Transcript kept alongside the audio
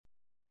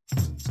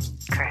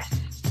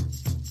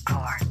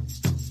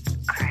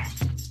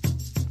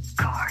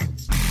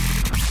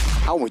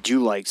How would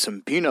you like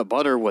some peanut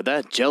butter with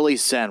that jelly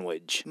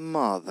sandwich?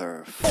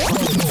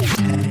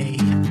 Motherfucker. Hey,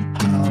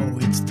 ho,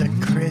 it's the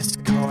Chris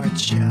Cord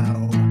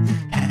Show.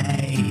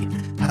 Hey,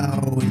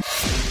 ho.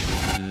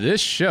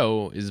 This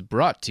show is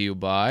brought to you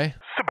by...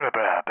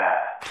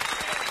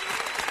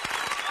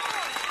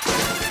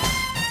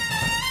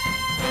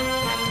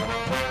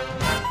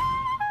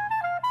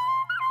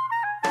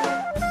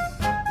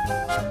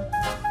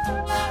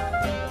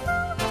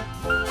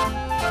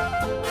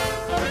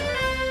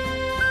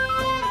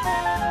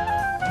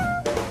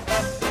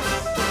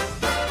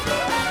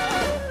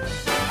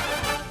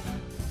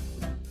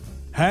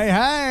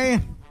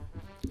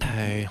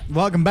 Hey.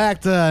 Welcome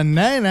back to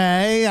Nene.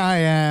 I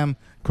am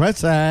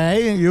Chris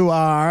A. You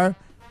are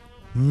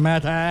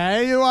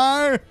Matt. You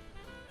are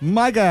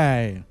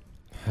Mikey.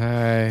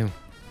 Hey.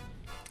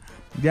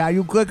 Yeah,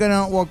 you clicking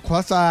on what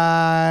Chris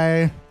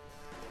A.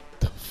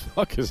 The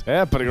fuck is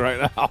happening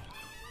right now?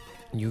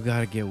 You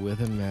gotta get with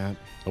him, Matt.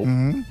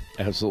 Nope.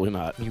 Absolutely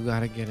not. You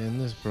gotta get in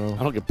this, bro.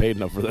 I don't get paid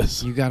enough for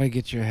this. You gotta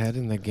get your head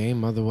in the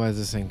game, otherwise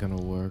this ain't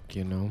gonna work,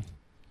 you know?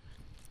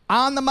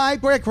 On the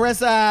mic with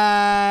Chris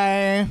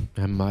A.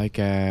 And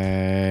Mikey.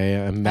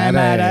 And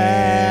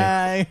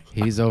Matt.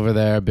 He's over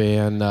there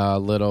being a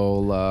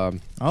little... Oh,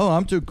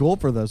 I'm too cool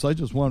for this. I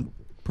just want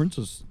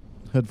Princess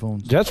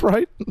headphones. That's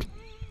right.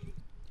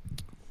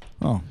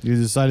 Oh, you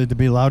decided to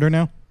be louder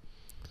now?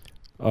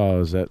 Oh,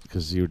 is that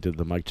because you did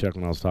the mic check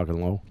when I was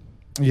talking low?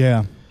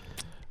 Yeah.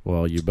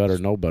 Well, you better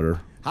know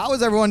better. How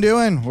is everyone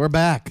doing? We're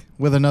back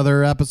with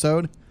another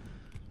episode.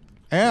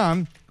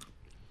 And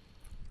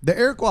the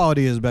air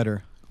quality is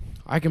better.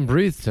 I can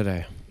breathe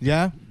today.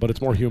 Yeah? But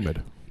it's more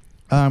humid.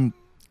 I'm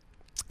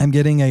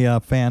getting a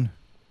fan.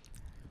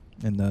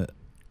 In the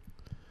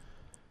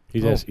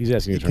He's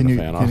asking you to turn the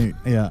fan off.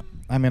 Yeah.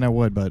 I mean, I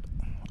would, but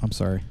I'm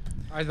sorry.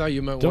 I thought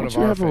you meant Don't one of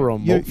you our have a fans.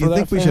 remote You for that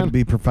think we fan? should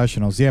be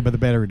professionals. Yeah, but the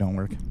battery don't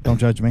work. Don't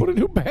judge me. Put a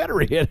new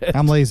battery in it.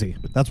 I'm lazy.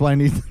 That's why I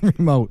need the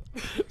remote.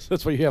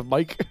 That's why you have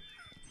Mike.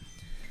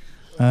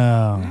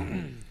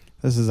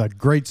 This is a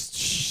great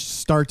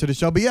start to the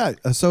show. But yeah,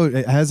 so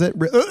has it...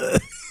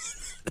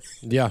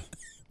 Yeah.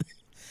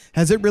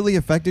 Has it really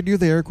affected you,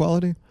 the air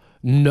quality?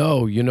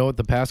 No, you know what?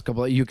 The past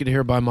couple, you could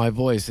hear by my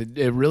voice,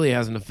 it really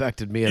hasn't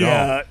affected me at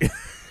all.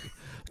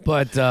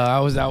 But I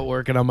was out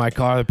working on my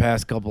car the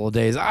past couple of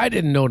days. I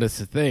didn't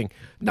notice a thing.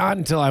 Not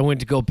until I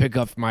went to go pick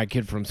up my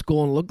kid from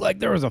school and it looked like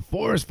there was a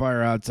forest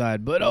fire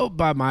outside. But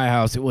by my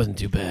house, it wasn't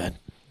too bad.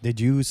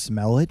 Did you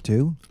smell it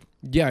too?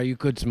 Yeah, you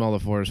could smell the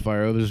forest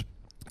fire. It was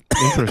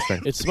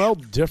interesting. It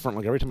smelled different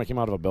like every time I came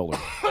out of a building.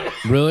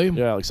 Really?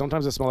 Yeah, like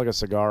sometimes it smelled like a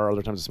cigar,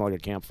 other times it smelled like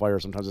a campfire,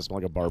 sometimes it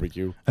smelled like a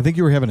barbecue. I think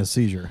you were having a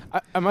seizure.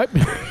 I might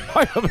be.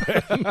 I have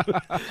been.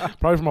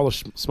 Probably from all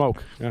the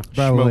smoke. Yeah.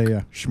 Probably, Smoke.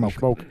 yeah. Smoke.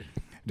 Smoke.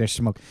 There's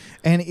smoke.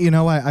 And, you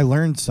know, I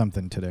learned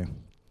something today.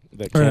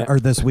 Or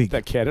this week.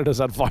 That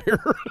Canada's on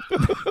fire.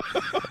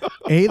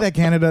 A, that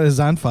Canada is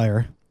on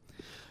fire.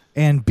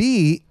 And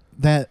B,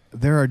 that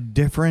there are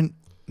different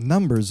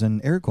numbers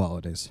in air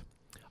qualities.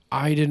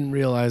 I didn't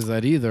realize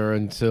that either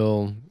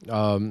until...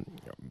 what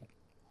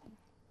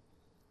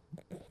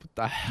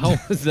the hell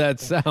was that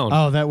sound?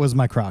 Oh, that was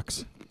my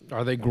Crocs.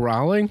 Are they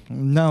growling?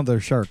 No, they're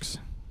sharks.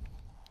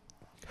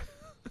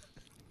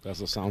 That's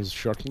the sounds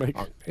sharks make.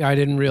 I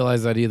didn't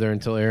realize that either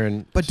until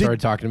Erin started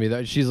talking to me.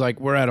 That she's like,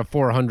 we're at a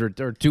 400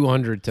 or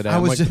 200 today.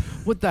 I'm like,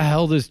 what the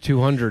hell does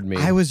 200 mean?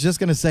 I was just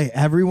going to say,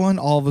 everyone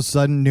all of a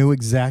sudden knew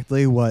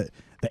exactly what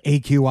the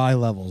AQI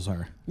levels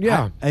are.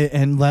 Yeah.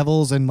 And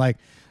levels and like,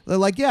 they're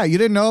like, yeah, you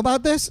didn't know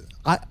about this?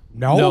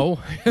 No.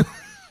 I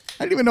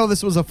didn't even know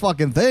this was a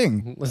fucking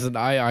thing. Listen,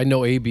 I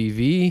know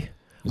ABV.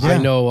 Yeah. I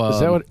know... is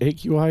that what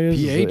AQI is?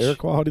 pH? Is the air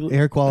quality?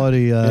 Air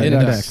quality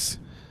index.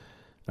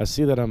 I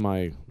see that on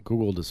my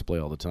Google display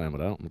all the time,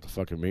 but I don't know what the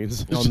fuck it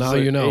means. Oh, now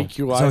you know.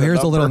 AQI, So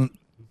here's a little And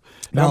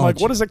I'm like,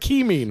 what does a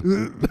key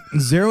mean?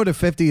 0 to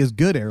 50 is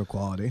good air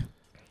quality.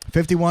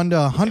 51 to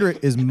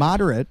 100 is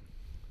moderate.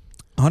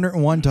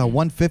 101 to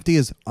 150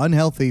 is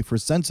unhealthy for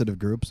sensitive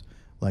groups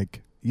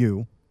like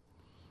you.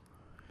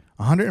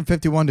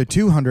 151 to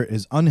 200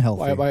 is unhealthy.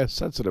 Why am I a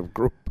sensitive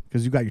group?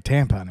 Because you got your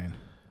tampon in.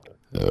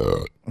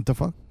 What the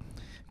fuck?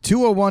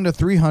 201 to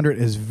 300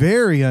 is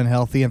very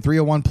unhealthy, and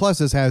 301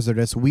 plus is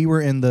hazardous. We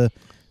were in the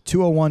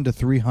 201 to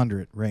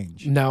 300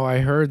 range. Now, I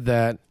heard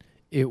that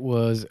it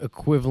was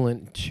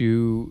equivalent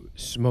to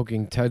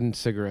smoking 10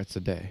 cigarettes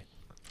a day.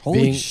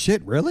 Holy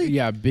shit, really?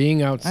 Yeah,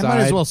 being outside. I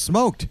might as well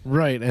smoked.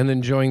 Right, and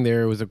enjoying the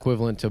air was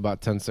equivalent to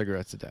about 10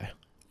 cigarettes a day.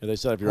 Yeah, they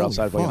said if you're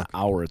outside for like an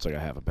hour, it's like a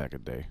half a pack a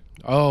day.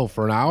 Oh,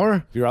 for an hour?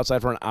 If you're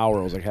outside for an hour,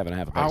 it was like having a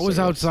half a pack. I was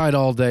outside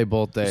all day,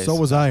 both days. So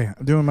was I,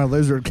 doing my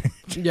lizard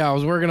cage. Yeah, I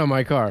was working on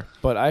my car.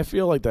 But I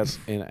feel like that's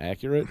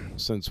inaccurate,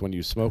 since when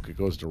you smoke, it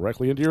goes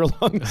directly into your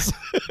lungs.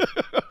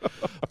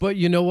 But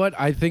you know what?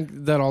 I think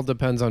that all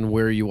depends on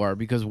where you are,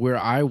 because where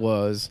I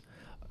was,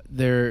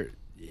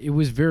 it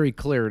was very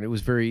clear and it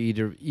was very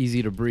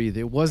easy to breathe.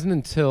 It wasn't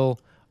until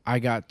I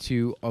got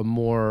to a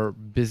more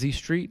busy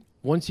street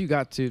once you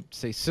got to,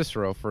 say,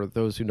 Cicero, for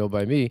those who know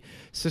by me,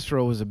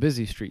 Cicero was a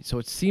busy street. So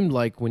it seemed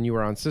like when you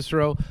were on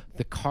Cicero,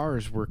 the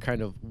cars were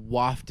kind of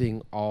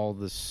wafting all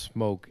the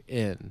smoke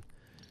in.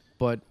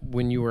 But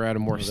when you were at a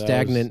more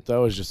stagnant... That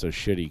was just a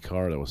shitty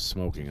car that was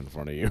smoking in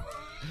front of you.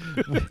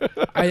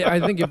 I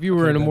think if you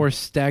were in a more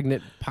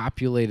stagnant,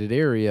 populated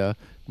area,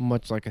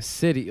 much like a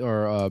city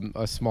or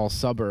a small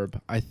suburb,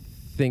 I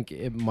think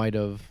it might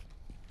have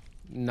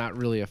not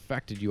really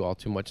affected you all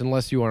too much,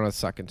 unless you were on a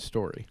second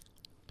story.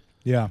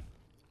 Yeah.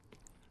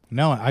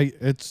 No,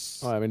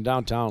 it's... I mean,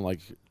 downtown, like,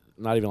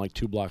 not even like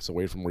 2 blocks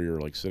away from where you're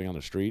like sitting on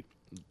the street,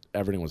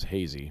 everything was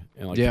hazy.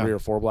 And like 3 or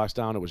 4 blocks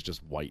down, it was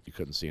just white. You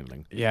couldn't see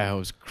anything. Yeah, it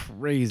was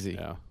crazy.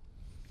 Yeah.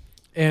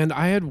 And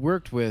I had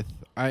worked with...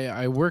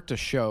 I worked a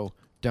show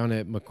down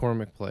at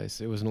McCormick Place.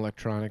 It was an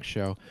electronics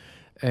show.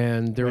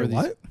 And there were these...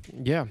 What?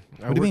 Yeah.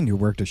 What do you mean you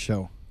worked a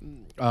show?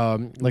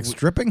 Like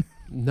stripping?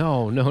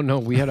 No.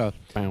 We had a...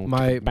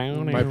 my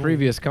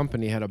previous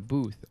company had a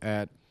booth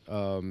at...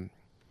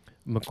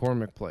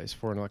 McCormick Place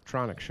for an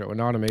electronics show,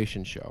 an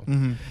automation show.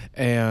 Mm-hmm.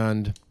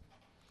 And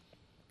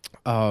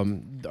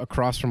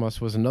across from us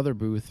was another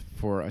booth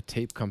for a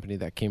tape company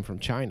that came from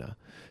China.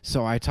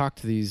 So I talked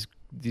to these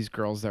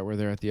girls that were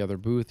there at the other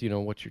booth,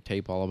 what's your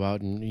tape all about?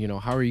 And,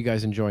 how are you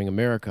guys enjoying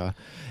America?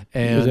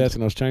 And he was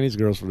asking those Chinese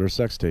girls for their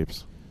sex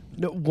tapes.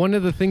 No, one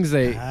of the things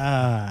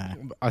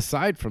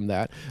aside from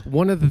that,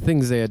 one of the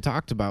things they had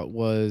talked about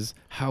was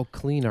how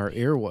clean our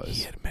air was.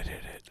 He admitted it.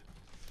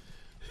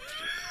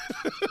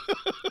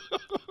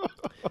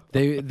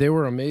 They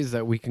were amazed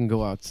that we can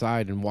go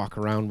outside and walk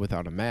around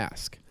without a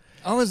mask.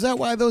 Oh, is that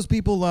why those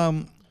people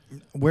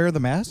wear the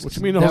masks? What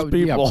you mean those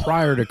people? Yeah,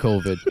 prior to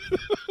COVID.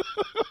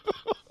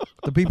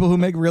 The people who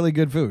make really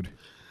good food.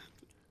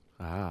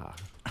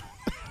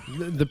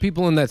 The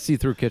people in that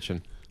see-through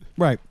kitchen.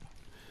 Right.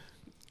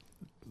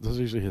 Those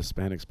are usually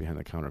Hispanics behind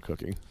the counter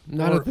cooking.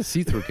 Not at the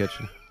see-through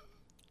kitchen.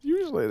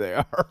 Usually they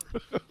are.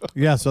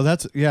 Yeah, so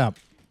that's... Yeah.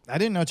 I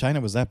didn't know China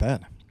was that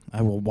bad.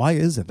 Why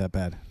is it that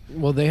bad?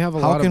 Well, they have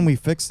How can we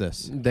fix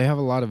this? They have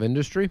a lot of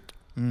industry.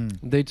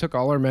 They took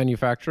all our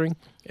manufacturing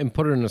and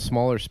put it in a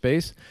smaller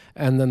space,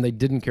 and then they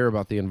didn't care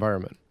about the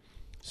environment.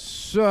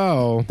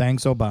 So...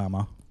 Thanks,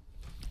 Obama.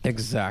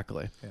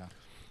 Exactly. Yeah.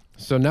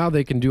 So now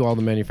they can do all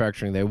the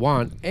manufacturing they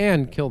want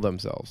and kill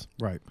themselves.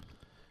 Right.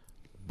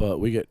 But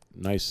we get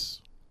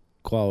nice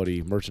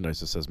quality merchandise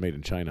that says made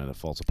in China that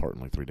falls apart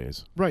in like 3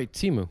 days. Right,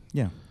 Temu.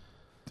 Yeah.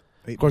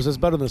 Of course, it's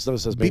better than stuff that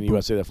says made in the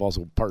USA that falls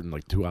apart in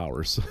like 2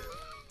 hours.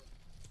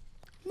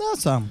 No,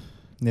 some.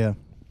 Yeah.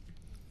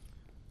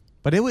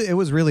 But it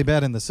was really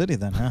bad in the city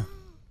then,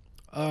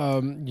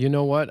 huh? You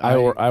know what?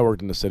 I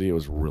worked in the city. It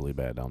was really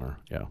bad down there.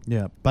 Yeah.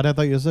 Yeah. But I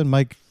thought you said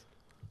Mike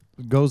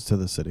goes to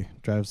the city,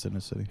 drives to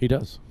the city. He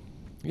does.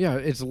 Yeah,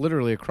 it's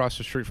literally across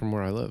the street from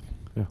where I live.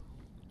 Yeah.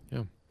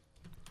 Yeah.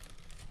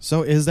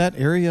 So is that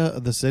area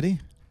the city?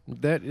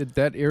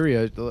 That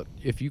area,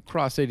 if you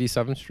cross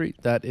 87th Street,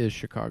 that is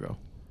Chicago.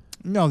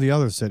 No, the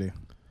other city.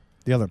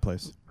 The other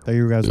place that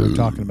you guys were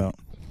talking about.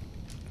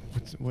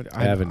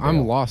 Avondale.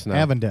 I'm lost now.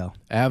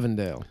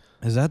 Avondale.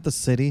 Is that the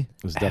city?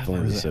 It's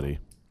definitely the city.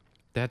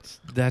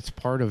 That's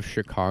part of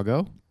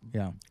Chicago.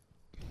 Yeah.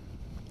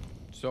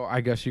 So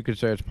I guess you could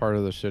say it's part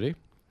of the city.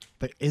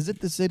 But is it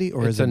the city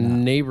or it's is it a not?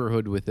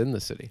 neighborhood within the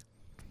city?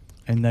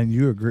 And then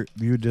you agree?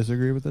 You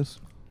disagree with this?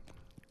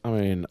 I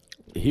mean,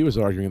 he was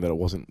arguing that it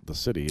wasn't the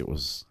city; it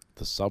was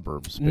the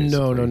suburbs. Basically.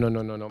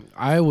 No.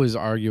 I was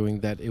arguing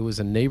that it was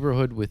a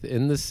neighborhood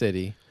within the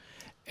city,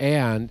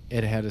 and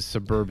it had a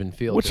suburban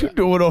feel. What you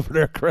doing over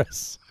there,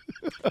 Chris?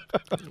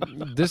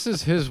 This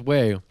is his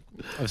way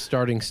of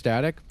starting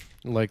static,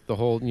 like the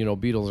whole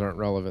Beatles aren't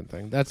relevant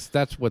thing.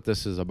 That's what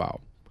this is about.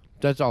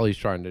 That's all he's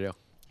trying to do.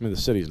 I mean, the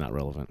city's not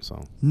relevant,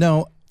 so.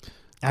 No,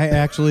 I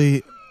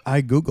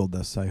Googled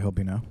this, I hope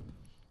you know.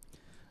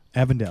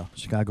 Avondale,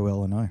 Chicago,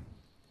 Illinois.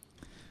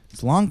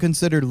 It's long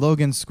considered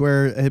Logan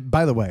Square.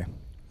 By the way,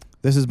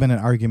 this has been an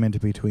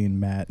argument between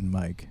Matt and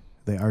Mike.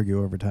 They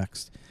argue over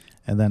text.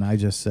 And then I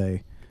just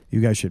say,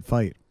 you guys should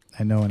fight.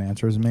 And no one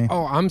answers me.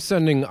 Oh, I'm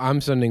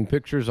sending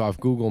pictures off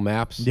Google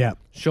Maps. Yeah.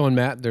 Showing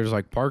Matt there's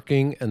like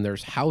parking and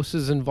there's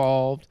houses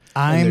involved.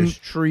 And there's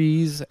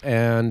trees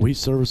and we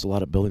service a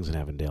lot of buildings in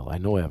Avondale. I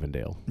know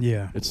Avondale.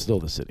 Yeah. It's still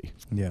the city.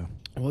 Yeah.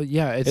 Well,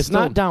 yeah, it's still,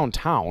 not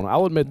downtown.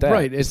 I'll admit that.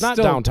 Right. It's not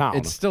still, downtown.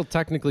 It's still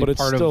technically but it's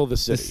part still of the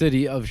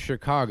city of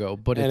Chicago,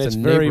 but and it's a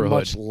very neighborhood.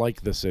 much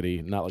like the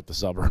city, not like the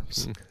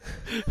suburbs.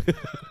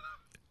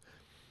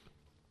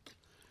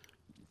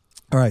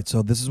 All right,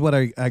 so this is what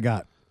I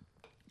got.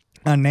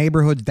 On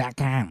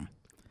neighborhoods.com.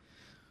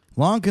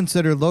 Long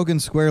considered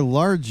Logan Square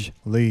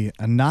largely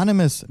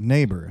anonymous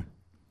neighbor,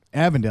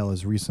 Avondale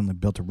has recently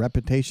built a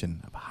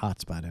reputation of a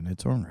hotspot in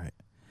its own right.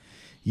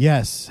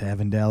 Yes,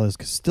 Avondale is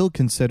still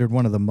considered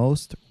one of the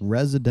most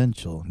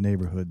residential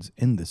neighborhoods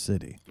in the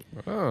city.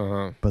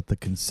 But the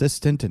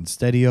consistent and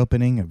steady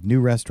opening of new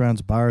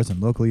restaurants, bars, and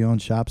locally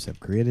owned shops have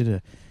created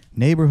a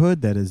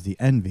neighborhood that is the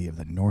envy of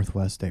the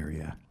Northwest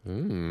area.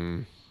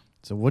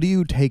 So what do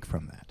you take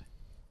from that?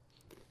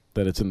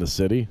 That it's in the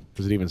city?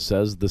 Because it even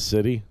says the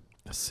city?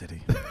 The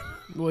city.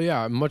 Well,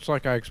 yeah, much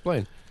like I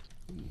explained.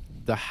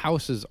 The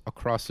houses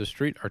across the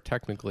street are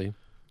technically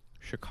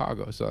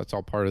Chicago, so that's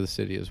all part of the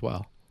city as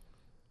well.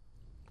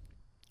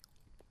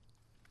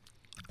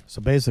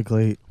 So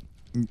basically,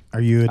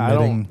 are you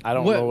admitting? I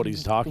don't know what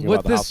he's talking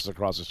about. The houses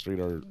across the street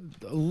are...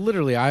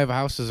 Literally, I have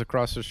houses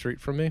across the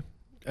street from me,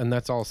 and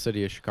that's all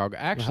city of Chicago.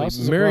 Actually, the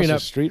houses across the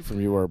street from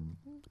you are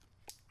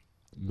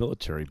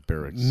military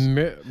barracks.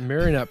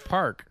 Marionette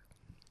Park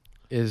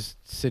is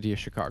city of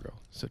Chicago.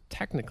 So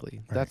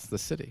technically, that's the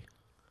city.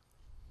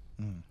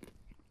 Mm.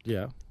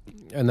 Yeah.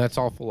 And that's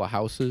all full of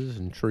houses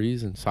and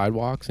trees and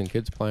sidewalks and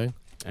kids playing.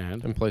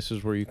 And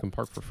places where you can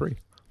park for free.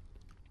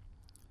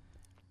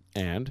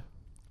 And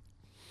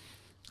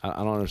I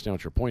don't understand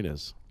what your point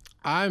is.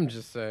 I'm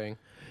just saying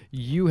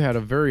you had a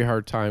very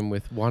hard time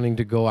with wanting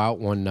to go out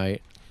one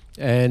night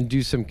and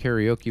do some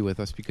karaoke with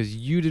us because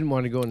you didn't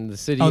want to go into the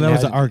city. Oh, that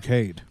was an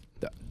arcade.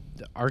 The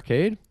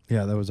arcade?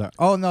 Yeah, that was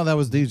oh no, that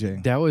was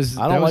DJing. That was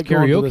I don't like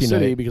karaoke going to the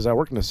city night. because I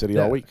work in the city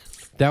all week.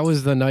 That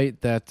was the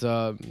night that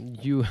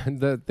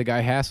the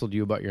guy hassled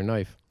you about your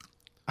knife.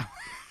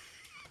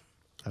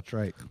 That's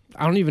right.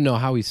 I don't even know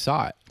how he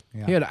saw it.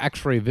 Yeah. He had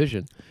X-ray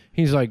vision.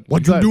 He's like,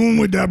 "What you doing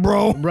with that,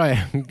 bro?"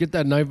 Right, get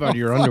that knife out of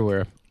your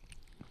underwear.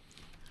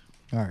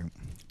 All right.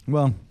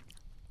 Well,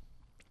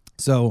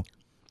 so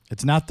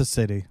it's not the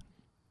city;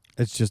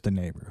 it's just a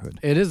neighborhood.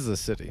 It is the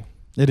city.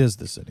 It is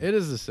the city. It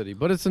is the city,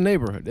 but it's a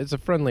neighborhood. It's a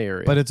friendly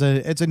area. But it's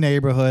a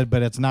neighborhood,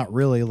 but it's not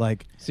really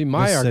like. See,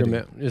 my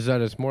argument is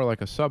that it's more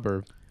like a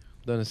suburb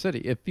than a city.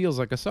 It feels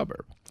like a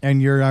suburb.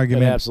 And your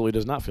argument it absolutely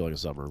does not feel like a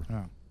suburb.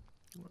 Oh.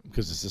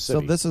 Because it's a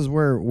city. So this is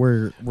where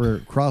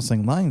we're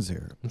crossing lines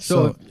here.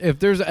 So if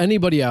there's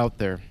anybody out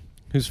there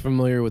who's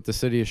familiar with the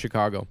city of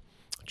Chicago,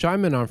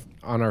 chime in on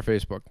our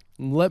Facebook.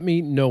 Let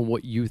me know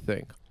what you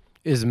think.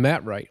 Is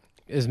Matt right?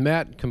 Is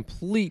Matt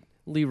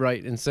completely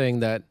right in saying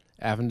that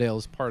Avondale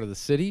is part of the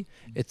city?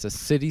 It's a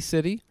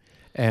city,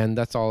 and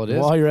that's all it is.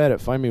 While you're at it,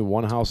 find me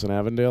one house in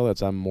Avondale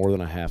that's on more than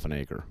a half an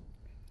acre.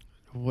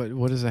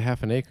 What does a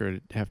half an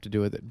acre have to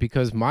do with it?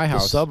 Because my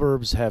house... The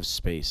suburbs have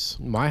space.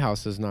 My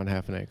house is not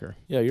half an acre.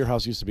 Yeah, your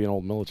house used to be an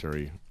old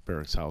military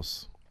barracks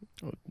house.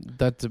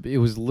 It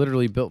was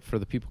literally built for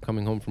the people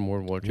coming home from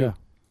World War II. Yeah.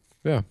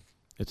 Yeah.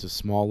 It's a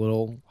small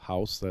little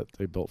house that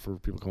they built for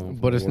people coming home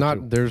from But it's World War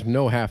not... II. There's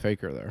no half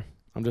acre there.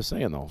 I'm just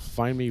saying, though.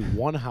 Find me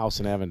one house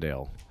in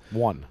Avondale.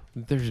 One.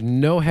 There's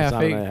no half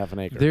acre. Half an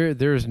acre.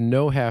 There's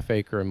no half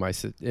acre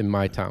in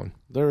my town.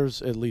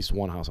 There's at least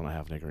one house on a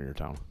half an acre in your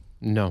town.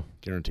 No.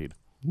 Guaranteed.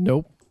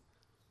 Nope.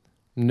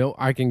 No,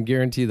 I can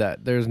guarantee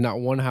that. There's not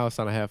one house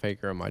on a half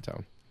acre in my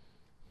town.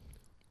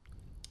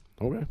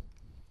 Okay.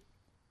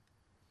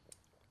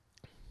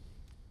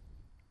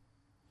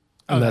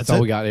 And that's all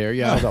we got here.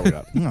 Yeah. That's all we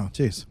got. Oh,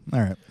 jeez. All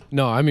right.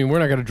 No, I mean, we're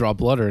not going to draw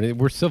blood or anything.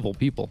 We're civil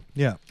people.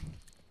 Yeah.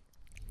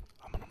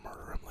 I'm going to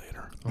murder him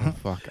later. Oh,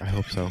 fuck. I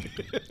hope so.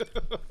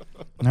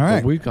 All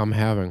right. The week I'm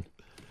having.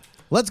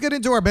 Let's get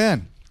into our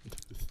band.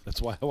 That's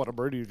why I want to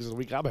murder you, because the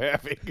week I'm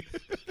having.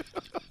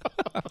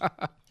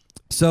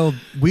 So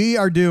we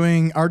are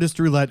doing Artist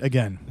Roulette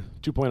again.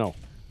 2.0.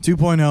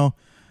 2.0.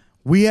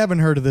 We haven't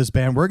heard of this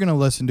band. We're going to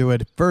listen to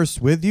it first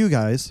with you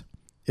guys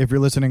if you're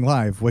listening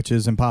live, which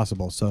is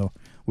impossible. So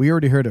we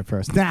already heard it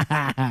first.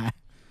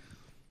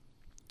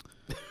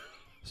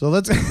 So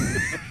let's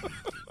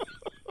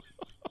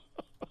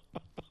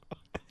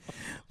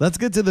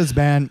get to this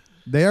band.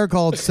 They are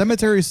called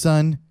Cemetery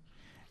Sun,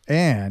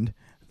 and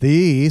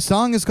the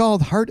song is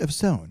called Heart of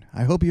Stone.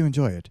 I hope you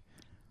enjoy it,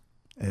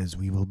 as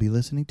we will be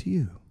listening to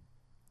you.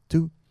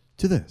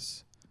 To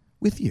this,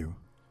 with you,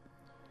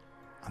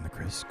 on the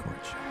Chris Court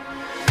Show.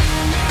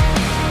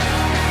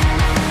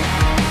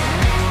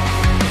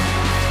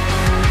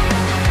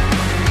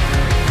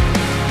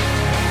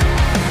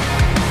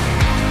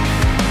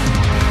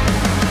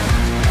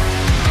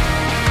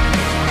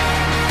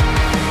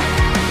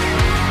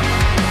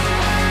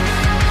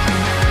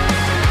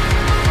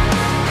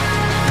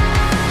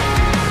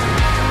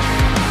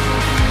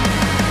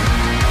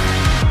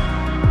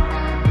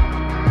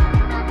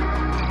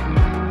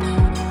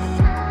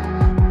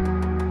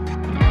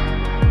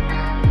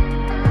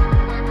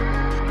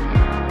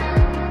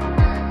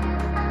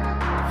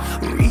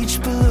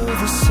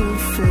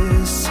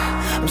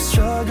 I'm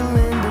struggling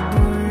to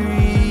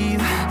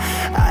breathe.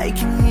 I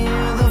can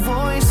hear the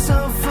voice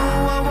of who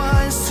I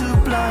was too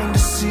blind to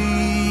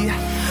see.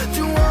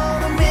 Through all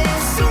the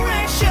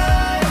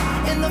misdirection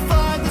in the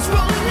fog that's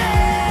rolling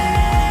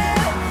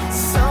in,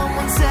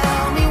 someone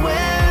tell me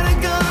where to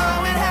go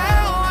and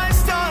how I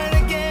start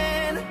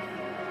again.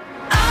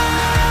 I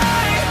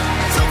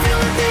don't feel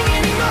a thing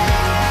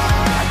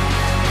anymore.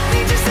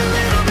 Need just a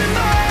little bit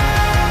more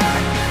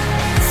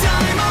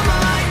time on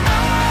my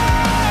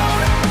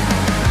own.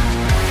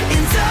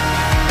 And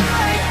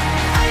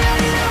I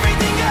added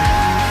everything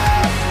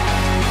up.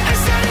 I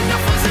said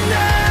enough was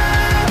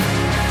enough.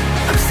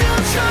 I'm still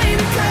trying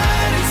to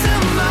cut into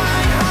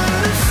my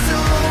heart of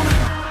stone.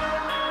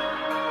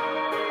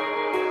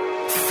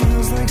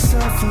 Feels like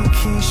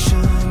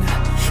suffocation.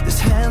 There's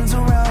hands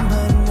around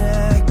my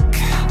neck.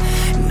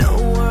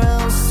 Nowhere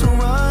else to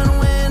run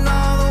with.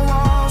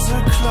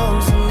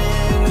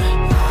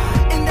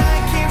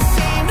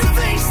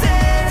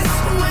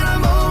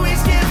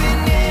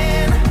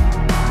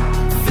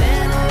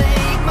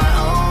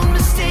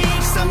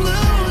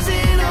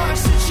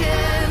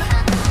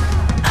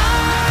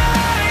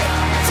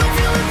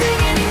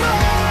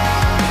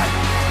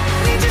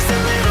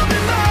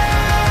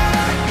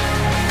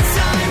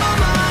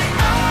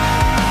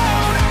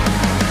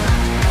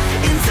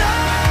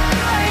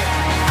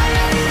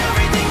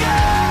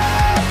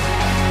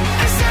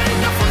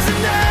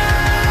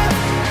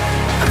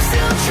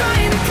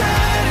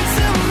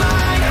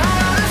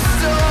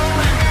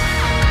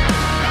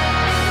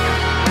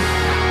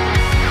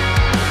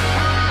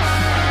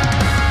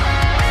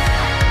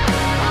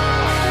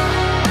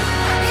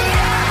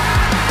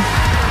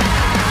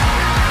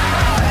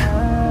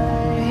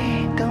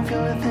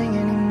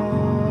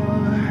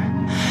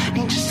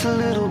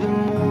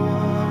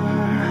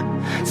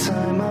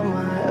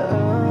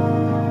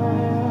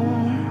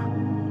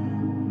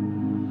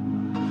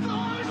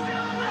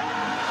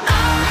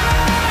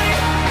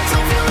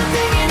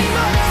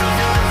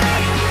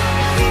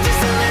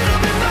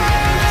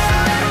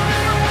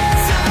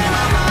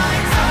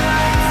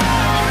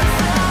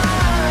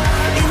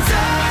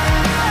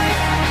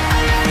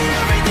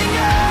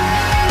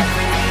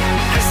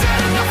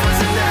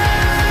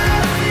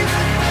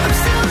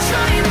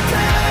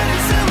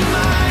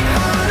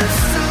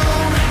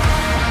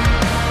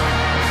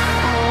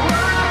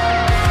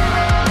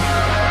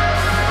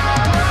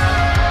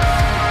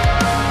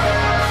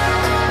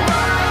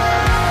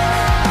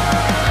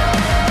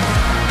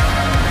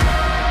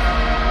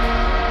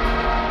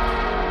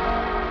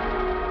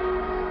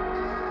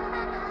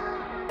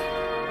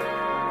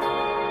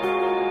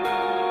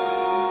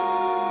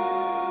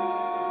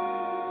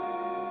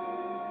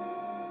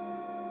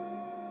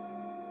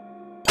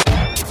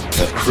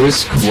 The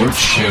Chris Court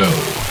Show.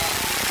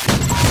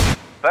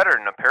 Better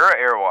than a pair of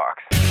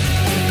Airwalks.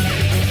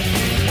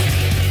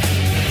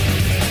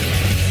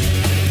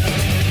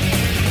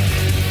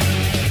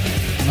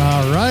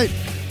 All right.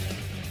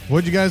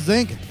 What'd you guys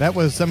think? That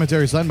was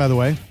Cemetery Sun, by the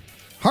way.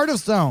 Heart of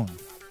Stone.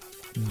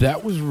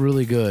 That was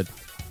really good.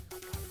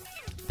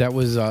 That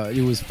was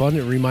it was fun.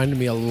 It reminded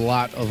me a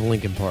lot of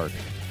Linkin Park.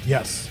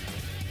 Yes.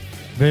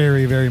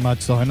 Very, very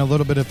much so. And a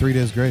little bit of 3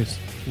 Days Grace.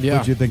 Yeah.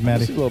 What'd you think, I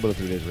Maddie? see a little bit of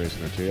 3 Days Grace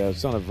in there too. Yeah, it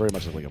sounded very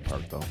much like Linkin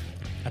Park though.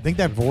 I think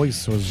that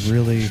voice was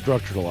really...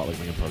 Structured a lot like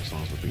Linkin Park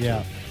songs would be.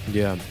 Yeah. Too.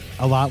 Yeah.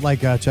 A lot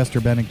like Chester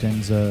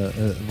Bennington's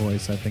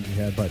voice, I think he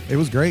had. But it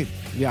was great.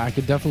 Yeah, I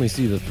could definitely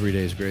see the 3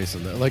 Days Grace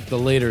in that. Like the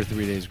later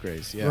 3 Days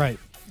Grace. Yeah.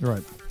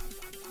 Right.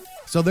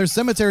 So there's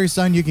Cemetery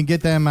Sun. You can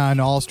get them on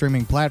all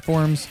streaming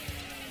platforms.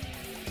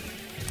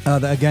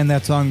 Again,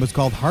 that song was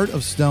called Heart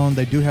of Stone.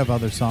 They do have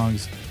other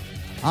songs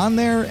on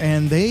there,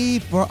 and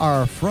they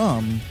are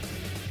from...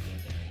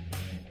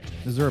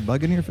 Is there a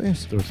bug in your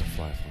face? There was a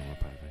fly flying up,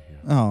 I think.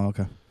 Yeah. Oh,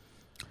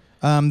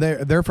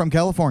 okay. They're from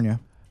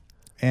California,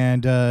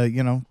 and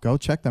go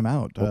check them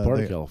out. What part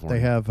of California?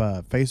 They have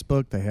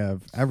Facebook. They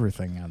have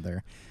everything on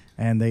there,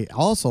 and they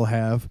also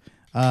have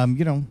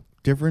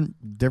different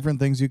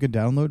things you could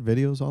download,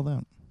 videos, all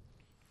that.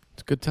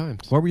 It's good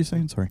times. What were you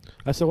saying? Sorry.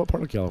 I said, what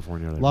part of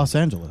California are they? Los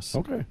Angeles.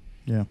 Okay.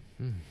 Yeah.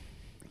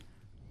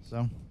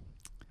 So,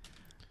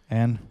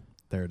 and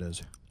there it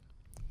is.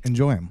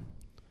 Enjoy them.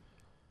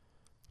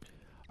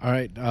 All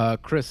right,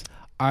 Chris,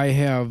 I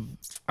have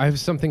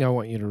something I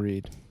want you to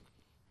read.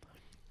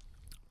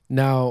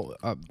 Now,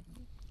 I'm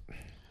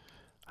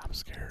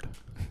scared.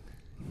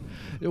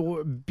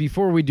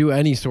 Before we do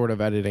any sort of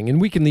editing, and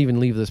we can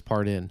even leave this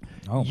part in.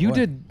 Oh, you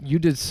boy.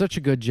 did such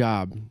a good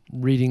job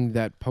reading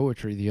that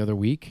poetry the other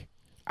week.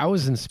 I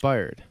was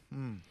inspired.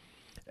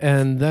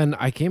 And then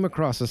I came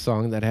across a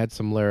song that had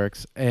some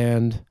lyrics,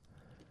 and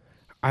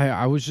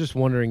I was just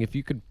wondering if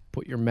you could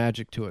put your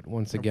magic to it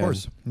once again. Of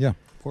course. Yeah.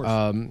 Of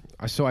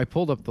course. So I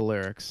pulled up the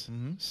lyrics.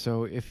 Mm-hmm.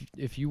 So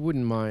if you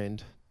wouldn't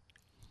mind.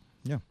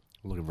 Yeah.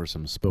 Looking for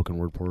some spoken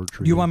word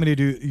poetry. You want me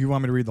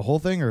to read the whole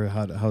thing, or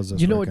how's this?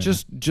 You know work what?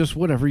 out? Just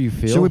whatever you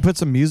feel. Should we put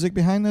some music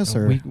behind this,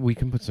 or we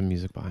can put some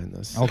music behind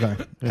this. okay?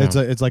 Yeah.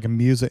 It's like a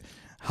music.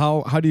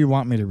 How do you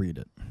want me to read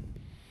it?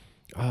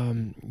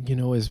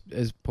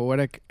 As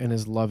poetic and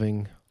as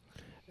loving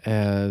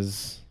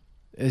as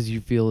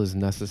you feel is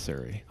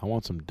necessary. I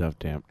want some Def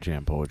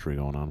Jam poetry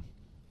going on.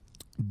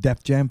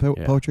 Def Jam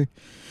Yeah. poetry.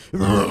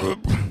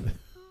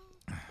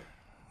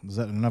 Is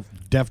that enough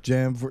Def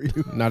Jam for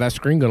you? Now that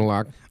screen gonna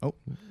lock. Oh,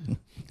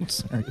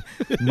 sorry.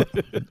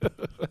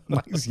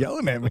 Mike's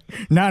yelling at me.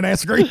 Now that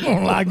screen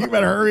gonna lock. You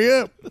better hurry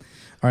up.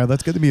 All right,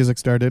 let's get the music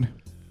started.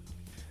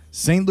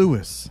 St.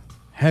 Louis,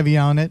 heavy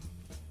on it.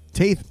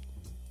 Tay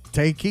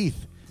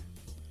Keith.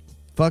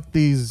 Fuck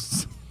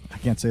these. I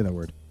can't say that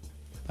word.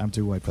 I'm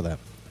too white for that.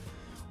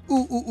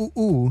 Ooh, ooh, ooh,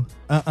 ooh.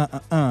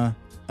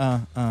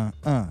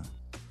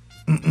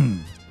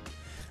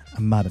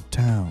 I'm out of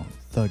town,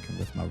 thugging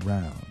with my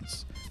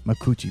rounds. My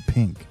coochie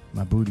pink,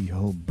 my booty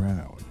hole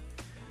brown.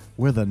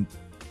 Where the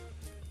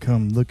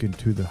come looking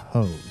to the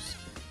hose.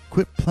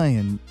 Quit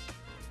playing,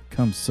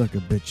 come suck a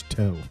bitch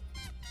toe.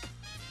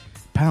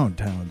 Pound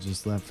Town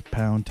just left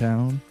Pound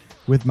Town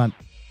with my.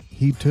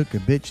 He took a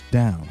bitch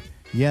down.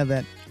 Yeah,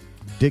 that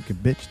dick a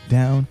bitch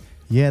down.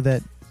 Yeah,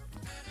 that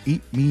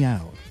eat me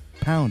out.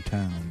 Pound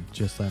Town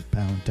just left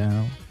Pound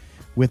Town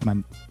with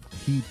my.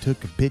 He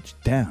took a bitch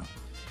down.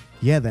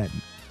 Yeah, that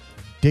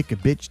dick a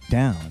bitch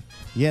down.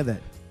 Yeah,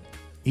 that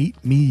eat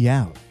me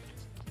out.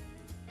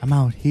 I'm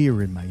out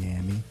here in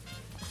Miami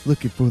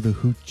looking for the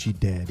hoochie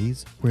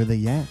daddies. Where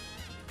they at?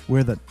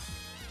 Where that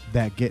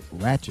get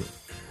ratchet?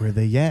 Where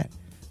they at?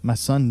 My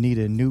son need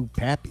a new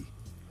pappy.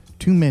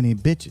 Too many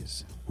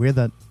bitches. Where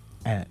the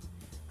at?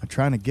 I'm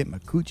trying to get my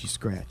coochie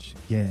scratched.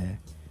 Yeah.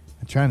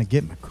 I'm trying to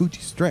get my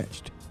coochie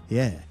stretched.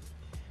 Yeah.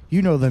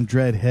 You know them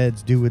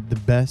dreadheads do it the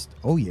best.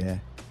 Oh, yeah.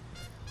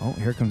 Oh,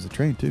 here comes the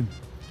train, too.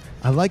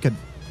 I like it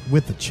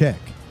with a check.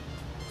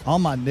 All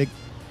my nick,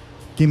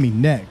 give me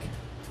neck.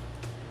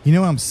 You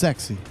know I'm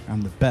sexy.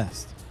 I'm the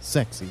best.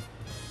 Sexy.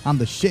 I'm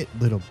the shit,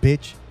 little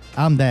bitch.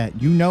 I'm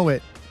that. You know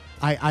it.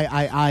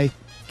 I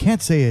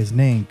can't say his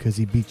name because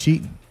he'd be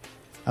cheating.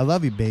 I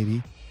love you,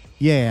 baby.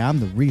 Yeah, I'm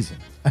the reason.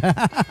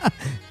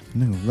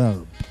 No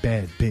love,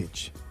 bad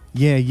bitch.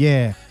 Yeah,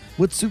 yeah.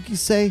 What Suki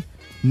say?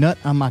 Nut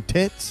on my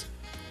tits?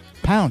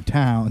 Pound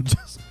Town.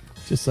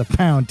 Just a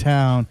Pound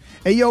Town.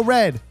 Hey, yo,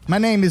 Red. My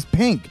name is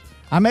Pink.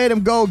 I made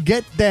him go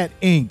get that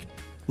ink.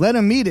 Let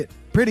him eat it.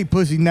 Pretty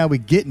pussy now we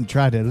get and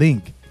try to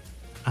link.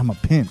 I'm a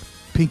pimp.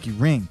 Pinky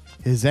ring.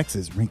 His ex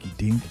is rinky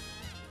dink.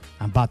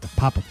 I'm about to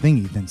pop a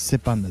thingy, then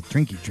sip on the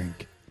drinky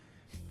drink.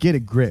 Get a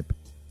grip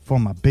for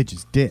my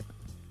bitch's dip.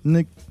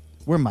 Nick,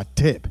 where my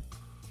tip?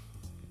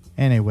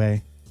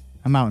 Anyway,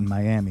 I'm out in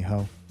Miami,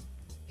 ho.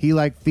 He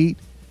like feet?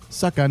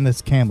 Suck on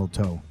this camel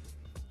toe.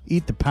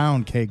 Eat the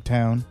pound cake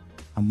town.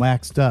 I'm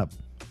waxed up.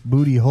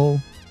 Booty hole,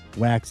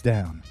 waxed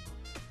down.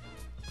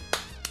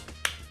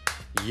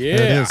 Yeah.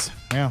 There it is.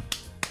 Yeah.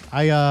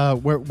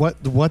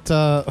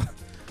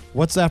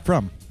 What's that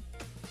from?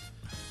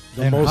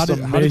 The And most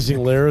amazing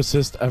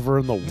lyricist ever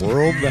in the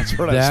world. That's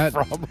where that's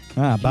from.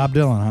 Bob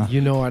Dylan, huh?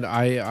 You know what?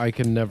 I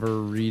can never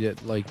read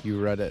it like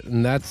you read it,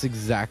 and that's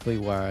exactly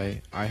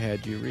why I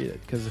had you read it.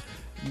 Because,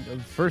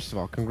 first of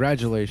all,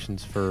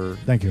 congratulations for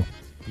Thank you.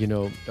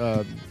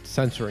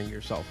 censoring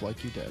yourself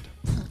like you did.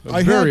 It was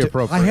I very had to,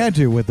 appropriate. I had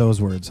to with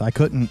those words. I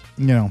couldn't.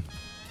 I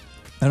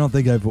don't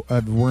think I've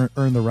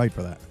earned the right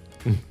for that.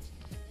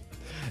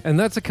 And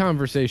that's a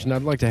conversation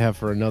I'd like to have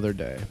for another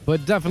day,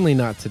 but definitely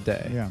not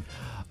today. Yeah.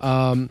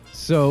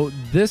 So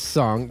this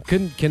song,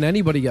 can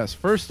anybody guess?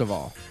 First of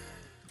all,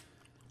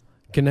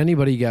 can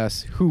anybody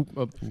guess who?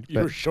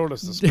 You showed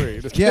us the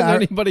screen. Can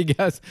anybody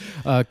guess?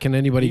 Can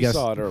anybody We guess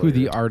saw it who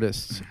the earlier.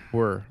 artists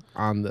were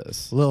on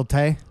this? Lil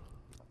Tay.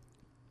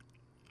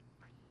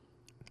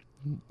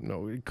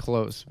 No,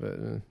 close, but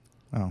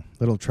Oh,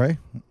 Little Trey.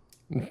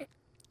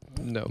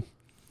 no,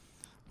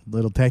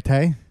 Little Tay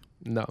Tay.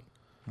 no.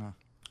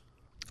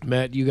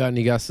 Matt, you got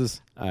any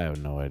guesses? I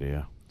have no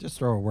idea. Just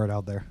throw a word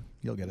out there.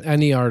 You'll get it.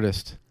 Any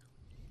artist?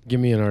 Give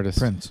me an artist.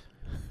 Prince.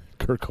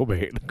 Kurt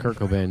Cobain. Kurt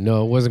Cobain.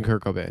 No, it wasn't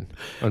Kurt Cobain.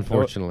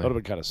 Unfortunately, That would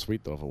have been kind of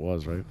sweet, though, if it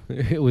was, right?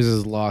 it was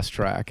his lost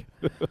track.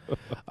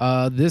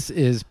 This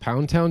is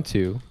Pound Town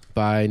 2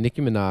 by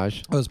Nicki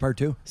Minaj, Oh, it's part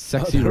 2.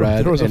 Sexy there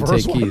Red, was a and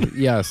first Take one. Keith.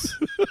 Yes.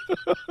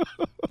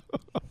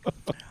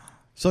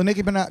 So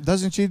Nicki Minaj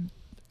doesn't she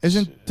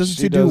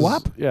do does-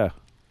 WAP? Yeah.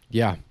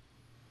 Yeah.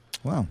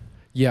 Wow.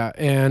 Yeah.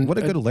 And What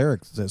a good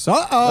lyrics this.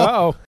 Uh-oh.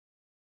 Uh-oh.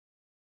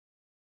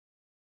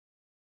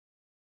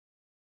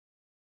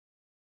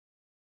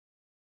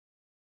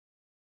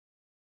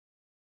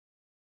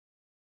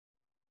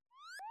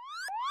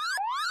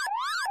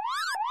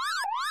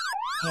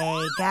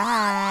 Hey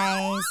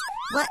guys,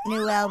 what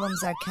new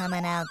albums are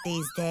coming out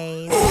these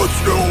days? New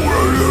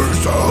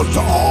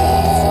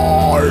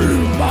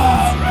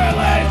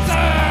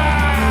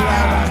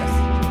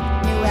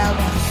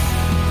albums,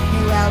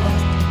 new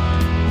albums,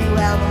 new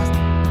albums.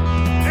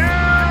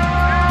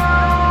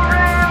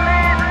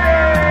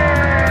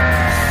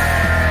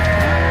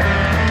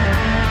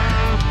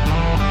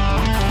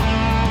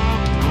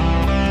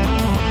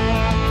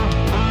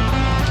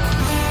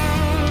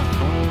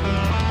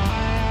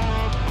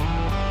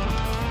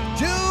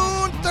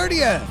 June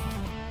 30th.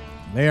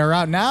 They are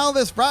out now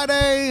this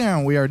Friday,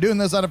 and we are doing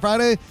this on a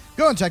Friday.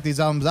 Go and check these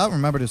albums out.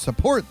 Remember to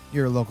support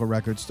your local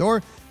record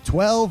store.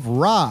 12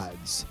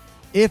 Rods,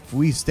 If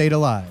We Stayed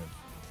Alive.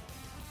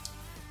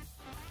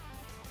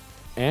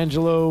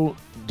 Angelo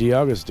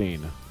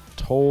D'Agostine,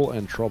 Toll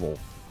and Trouble.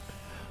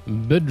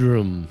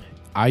 Bedroom,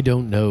 I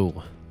Don't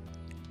Know.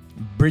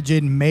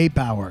 Bridget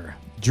Maypower,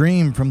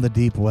 Dream from the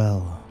Deep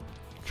Well.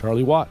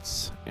 Charlie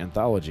Watts,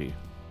 Anthology.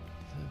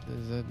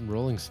 Is that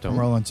Rolling Stone? From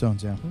Rolling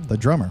Stones, yeah. The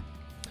drummer.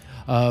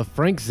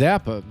 Frank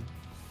Zappa,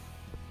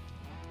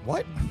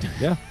 What?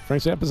 Yeah,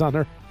 Frank Zappa's on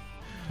there.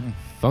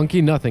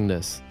 Funky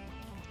Nothingness.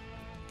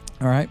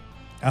 All right.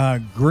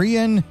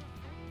 Grian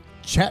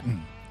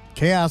Chatton,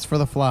 Chaos for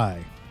the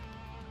Fly.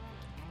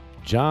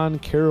 John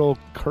Carroll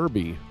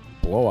Kirby,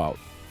 Blowout.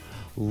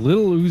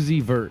 Lil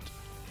Uzi Vert,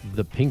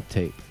 The Pink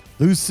Tape.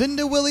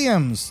 Lucinda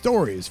Williams,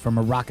 Stories from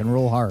a Rock and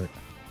Roll Heart.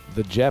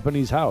 The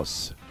Japanese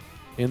House.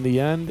 In the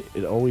end,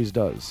 it always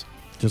does.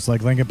 Just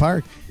like Linkin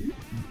Park.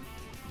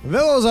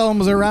 Those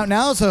albums are out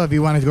now, so if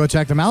you wanted to go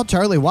check them out,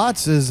 Charlie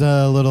Watts is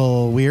a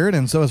little weird,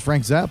 and so is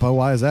Frank Zappa.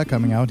 Why is that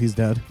coming out? He's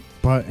dead.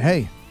 But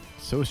hey,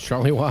 So is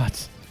Charlie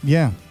Watts.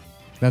 yeah,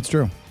 that's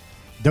true.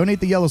 Don't eat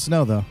the yellow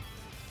snow, though,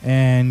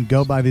 and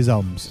go buy these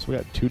albums. So we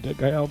got 2 Dead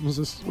Guy albums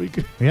this week.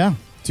 Yeah,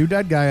 2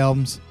 Dead Guy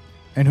albums.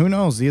 And who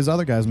knows? These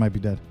other guys might be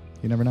dead.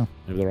 You never know.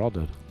 Maybe they're all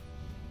dead.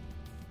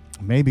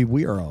 Maybe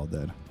we are all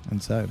dead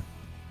inside.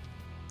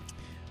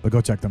 But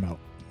go check them out.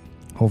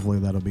 Hopefully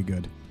that'll be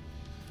good.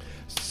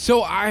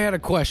 So I had a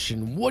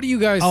question. What do you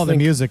guys Oh, think?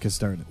 the music is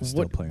starting. It's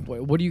still playing.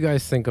 What do you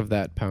guys think of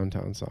that Pound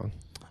Town song?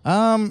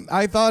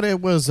 I thought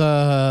it was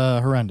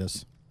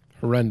horrendous.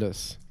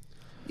 Horrendous.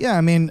 Yeah,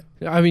 I mean,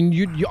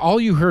 you all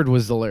you heard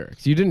was the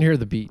lyrics. You didn't hear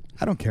the beat.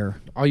 I don't care.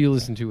 All you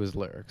listened to was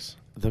lyrics.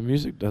 The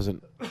music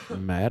doesn't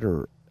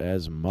matter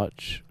as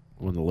much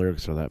when the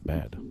lyrics are that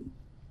bad.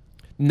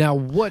 Now,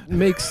 what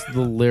makes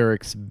the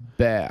lyrics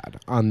bad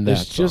on that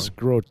It's just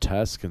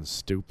grotesque and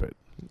stupid.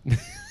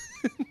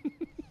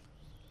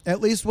 At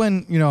least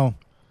when,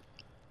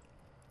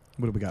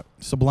 what do we got?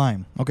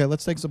 Sublime. Okay,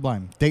 let's take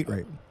Sublime. Date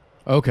Rape.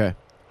 Okay.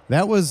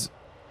 That was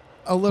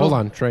a little... Hold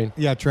on, Train.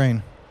 Yeah,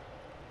 Train.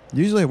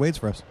 Usually it waits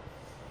for us.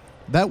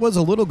 That was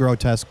a little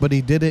grotesque, but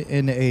he did it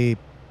in a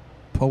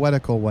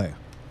poetical way.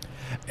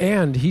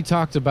 And he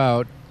talked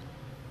about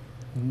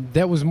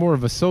that was more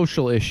of a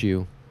social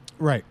issue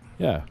Right.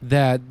 Yeah.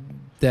 that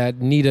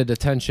needed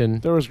attention.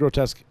 There was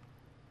grotesque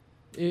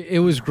It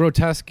was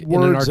grotesque in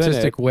words an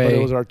artistic in it, way. but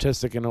it was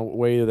artistic in a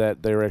way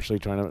that they were actually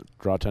trying to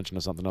draw attention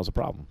to something else, a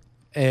problem.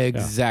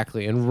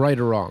 Exactly, and right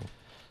or wrong.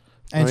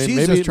 And I mean, she's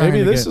maybe, just trying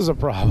maybe to this get... is a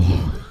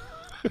problem.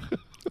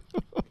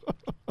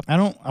 I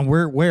don't...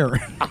 Where?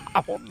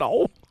 I don't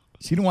know.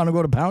 She didn't want to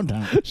go to Pound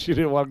Town. She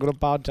didn't want to go to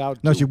Pound Town.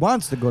 No, she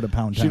wants to go to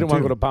Pound Town. She didn't want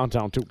to go to Pound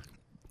Town too.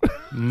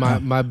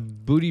 My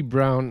booty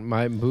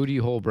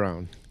hole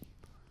brown.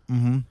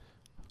 Mm-hmm.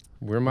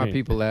 Where my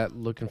people at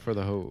looking for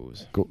the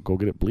hose? Go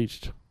get it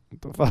bleached.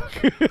 What the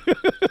fuck?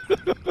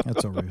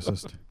 That's so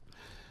racist.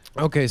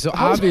 Okay, so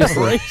How's that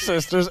obviously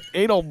racist. There's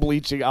anal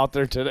bleaching out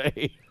there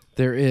today.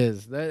 there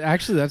is.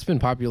 That's been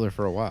popular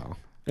for a while.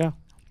 Yeah.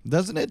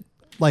 Doesn't it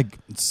like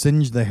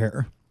singe the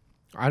hair?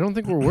 I don't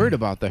think we're worried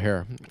about the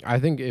hair. I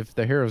think if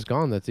the hair is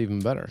gone, that's even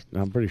better.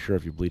 I'm pretty sure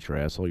if you bleach your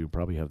asshole, you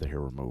probably have the hair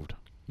removed.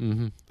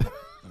 Mm-hmm.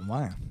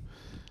 Why?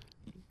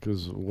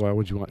 Because why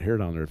would you want hair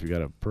down there if you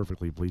got a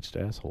perfectly bleached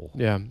asshole?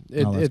 Yeah,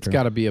 that's it's true.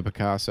 got to be a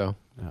Picasso.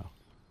 Yeah.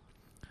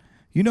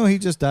 You know he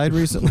just died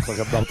recently.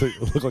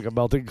 Looks like a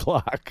melting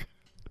clock.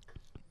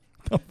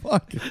 The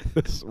fuck?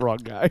 This wrong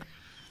guy.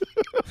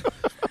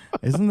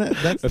 Isn't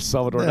that's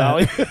Salvador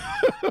yeah. Dali.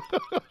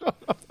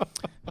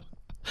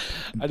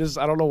 I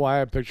don't know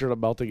why I pictured a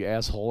melting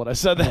asshole, and I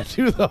said that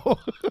too, though.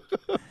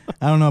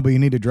 I don't know, but you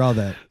need to draw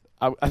that.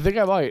 I think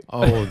I might.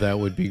 Oh, that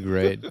would be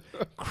great.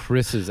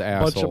 Chris's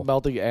asshole. Bunch of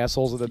melting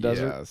assholes in the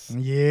desert. Yes.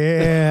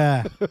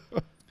 Yeah.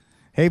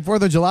 Hey,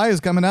 4th of July is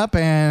coming up,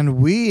 and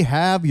we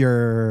have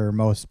your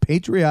most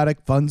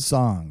patriotic fun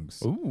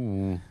songs.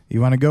 Ooh.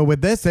 You want to go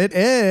with this? It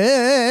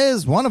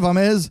is. One of them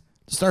is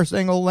Star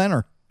Spangled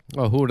Banner.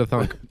 Oh, who would have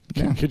thunk?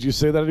 Could you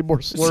say that any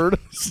more slurred?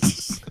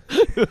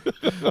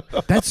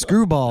 That's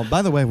Screwball.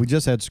 By the way, we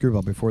just had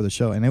Screwball before the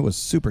show, and it was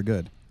super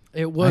good.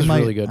 It was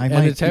really good, and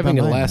it's having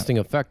a lasting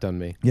effect on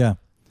me. Yeah.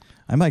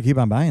 I might keep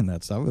on buying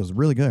that stuff. It was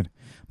really good.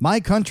 My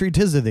Country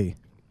 'Tis of Thee.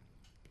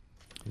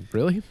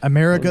 Really?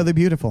 America the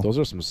Beautiful. Those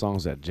are some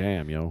songs that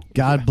jam, yo.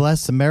 God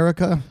Bless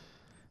America.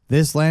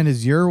 This Land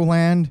is Your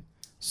Land.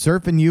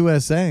 Surfin'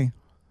 USA.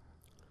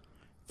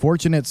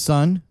 Fortunate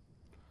Son.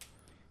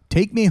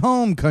 Take Me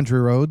Home,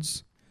 Country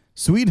Roads.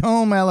 Sweet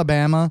Home,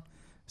 Alabama.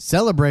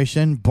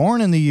 Celebration.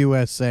 Born in the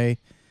USA.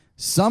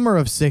 Summer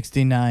of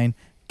 69.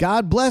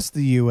 God Bless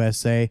the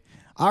USA.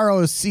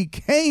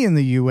 ROCK in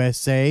the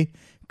USA.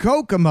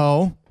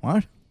 Kokomo.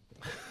 What?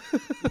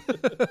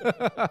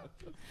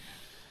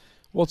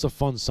 Well, it's a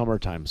fun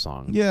summertime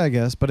song. Yeah, I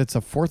guess, but it's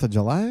a 4th of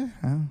July?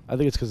 I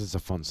think it's because it's a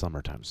fun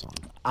summertime song.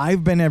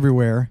 I've Been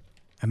Everywhere.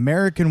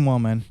 American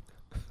Woman.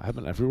 I've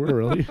been everywhere,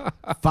 really.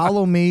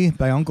 Follow Me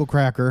by Uncle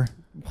Cracker.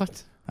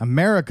 What?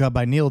 America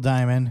by Neil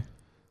Diamond.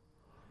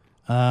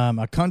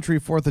 A Country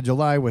 4th of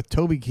July with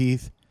Toby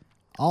Keith.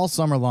 All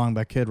Summer Long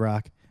by Kid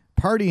Rock.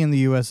 Party in the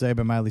USA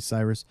by Miley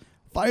Cyrus.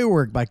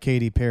 Firework by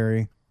Katy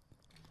Perry.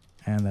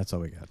 And that's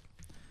all we got.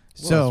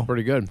 Well, that's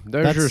pretty good.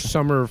 There's that's- your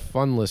summer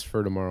fun list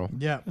for tomorrow.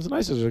 Yeah. It's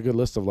nice. There's a good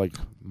list of like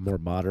more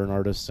modern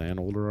artists and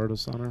older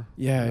artists on there.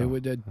 Yeah, Yeah, it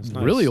would. that's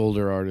nice. Really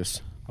older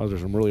artists. Oh,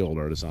 there's some really old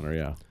artists on there.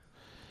 Yeah.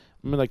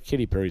 I mean, like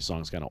Katy Perry's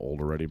song's kind of old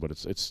already, but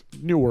it's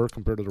newer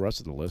compared to the rest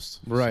of the list.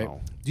 Right. So.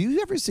 Do you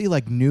ever see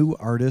like new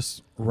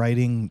artists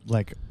writing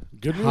like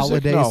Good music?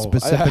 holiday No.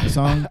 specific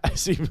song? I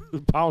see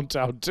Pound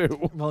Town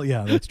too. Well,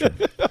 yeah, that's true.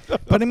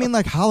 But I mean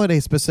like holiday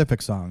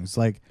specific songs.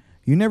 Like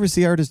you never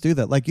see artists do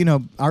that. Like, you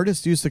know,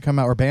 artists used to come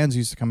out or bands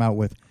used to come out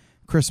with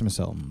Christmas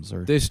albums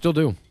or They still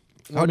do.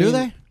 Oh, do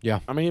they? Yeah.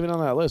 I mean, even on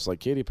that list, like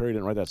Katy Perry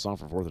didn't write that song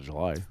for 4th of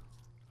July.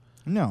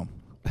 No.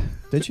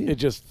 Did she? It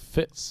just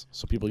fits,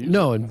 so people use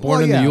No, it. and Born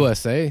Well, in yeah. the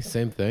USA,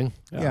 same thing.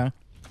 yeah.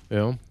 You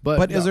know,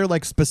 But is there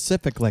like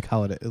specific like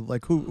holiday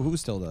like who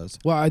still does?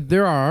 Well,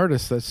 there are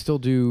artists that still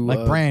do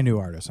Like brand new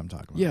artists I'm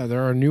talking about. Yeah,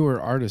 there are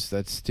newer artists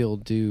that still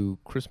do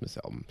Christmas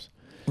albums,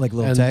 Like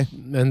Lil Tay.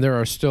 and there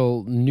are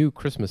still new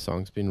Christmas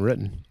songs being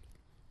written.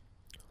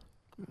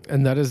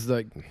 And that is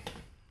like,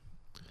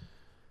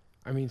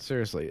 I mean,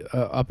 seriously,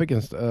 up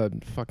against a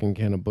fucking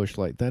can of Busch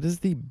Light, that is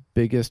the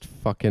biggest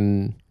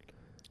fucking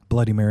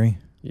Bloody Mary.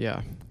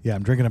 yeah. Yeah,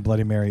 I'm drinking a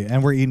Bloody Mary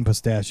and we're eating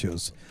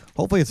pistachios.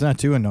 Hopefully it's not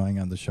too annoying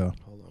on the show.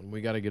 Hold on, we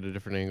got to get a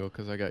different angle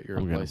because I got your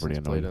I'm getting license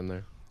pretty plate annoyed. in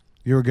there.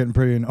 You were getting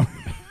pretty annoying.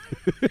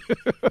 There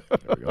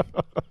we go.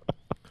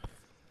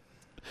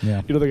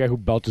 Yeah. You know the guy who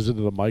belches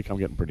into the mic? I'm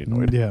getting pretty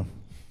annoyed. Yeah.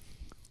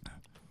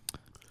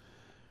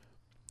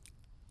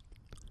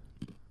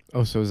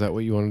 Oh, so is that what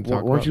you wanted to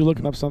talk Weren't about? you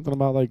looking up something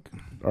about like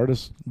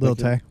artists? Lil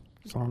making Tay.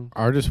 song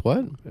Artists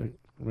what?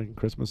 making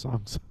Christmas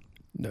songs?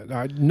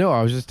 No,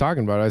 I was just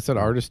talking about it. I said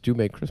artists do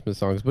make Christmas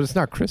songs, but it's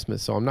not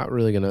Christmas, so I'm not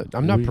really going to...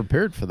 I'm not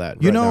prepared for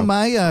that You right know, now.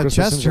 my Christmas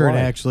chest in hurt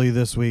July. actually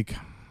this week.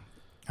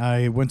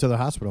 I went to the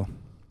hospital.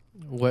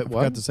 What? I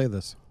forgot to say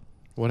this.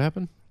 What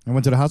happened? I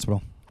went to the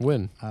hospital.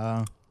 When?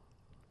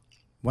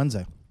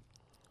 Wednesday.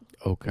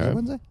 Was Okay. it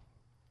Wednesday?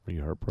 Were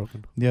you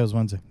heartbroken? Yeah, it was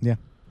Wednesday. Yeah.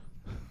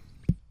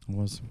 It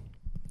was.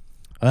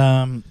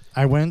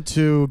 I went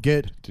to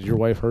get... Did your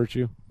wife hurt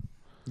you?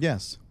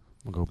 Yes.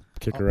 I'll go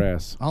kick her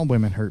ass, All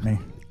women hurt me.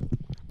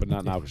 but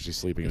not now because she's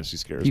sleeping and she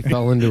scares He me.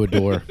 fell into a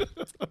door.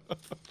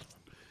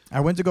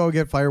 I went to go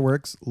get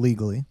fireworks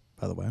legally,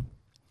 by the way.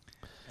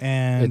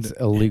 And It's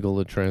illegal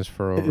to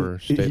transfer over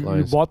state You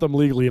lines. bought them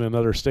legally in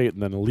another state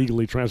and then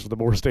illegally transferred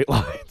them over state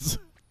lines.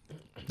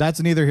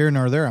 that's neither here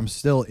nor there. I'm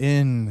still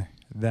in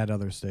that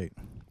other state.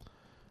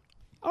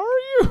 Are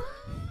you?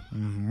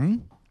 Mm-hmm.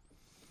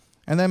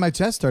 And then my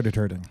chest started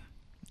hurting.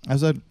 I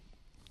said,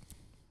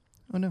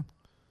 oh no,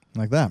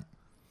 like that.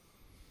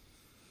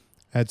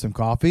 I had some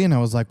coffee and I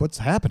was like, what's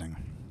happening?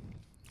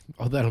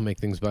 Oh, that'll make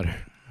things better.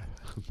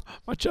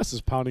 My chest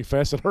is pounding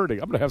fast and hurting.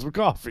 I'm going to have some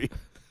coffee.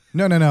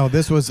 No.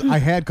 This was, I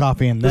had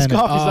coffee and then This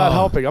coffee's not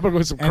helping. I'm going to go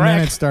get some and then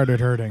crack. it started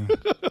hurting.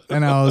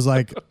 And I was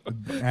like,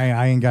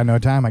 I ain't got no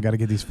time. I got to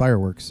get these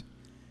fireworks.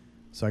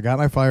 So I got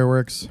my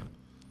fireworks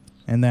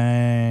and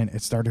then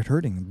it started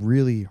hurting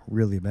really,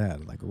 really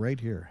bad. Like right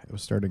here, it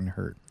was starting to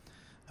hurt.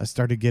 I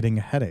started getting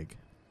a headache.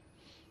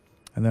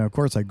 And then, of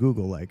course, I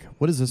Google, like,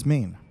 what does this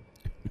mean?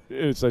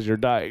 It says you're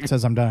dying. It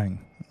says I'm dying.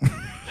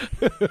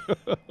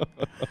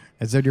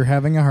 It said you're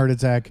having a heart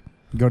attack.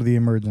 Go to the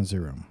emergency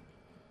room.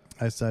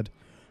 I said,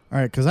 all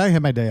right, because I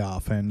had my day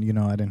off, and, you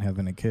know, I didn't have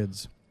any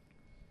kids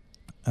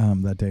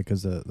that day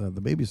because the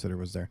babysitter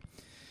was there.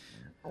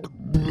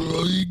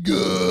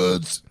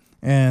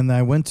 And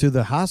I went to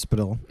the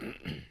hospital,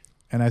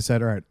 and I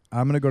said, all right,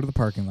 I'm going to go to the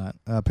parking lot,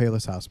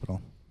 Payless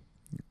Hospital,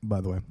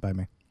 by the way, by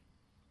me.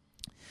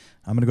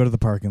 I'm going to go to the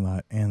parking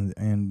lot, and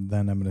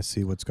then I'm going to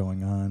see what's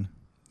going on,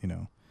 you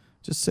know,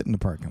 just sit in the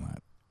parking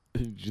lot.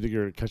 Do you think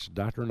you're going to catch a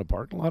doctor in a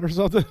parking lot or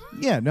something?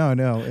 Yeah, no.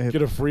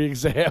 Get a free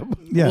exam?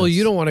 Yes. Well,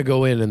 you don't want to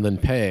go in and then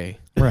pay.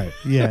 Right,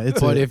 yeah.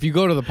 But if you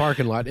go to the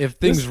parking lot, if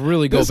things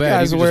really go this bad,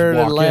 guy's you can wearing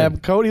just a walk lab in.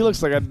 coat. He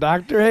looks like a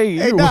doctor. Hey,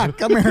 Hey, you. Doc,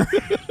 come here.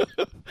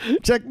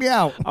 Check me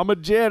out. I'm a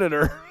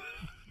janitor.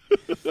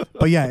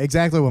 But yeah,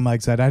 exactly what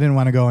Mike said. I didn't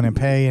want to go in and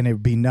pay, and it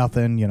would be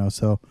nothing, you know,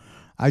 so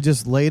I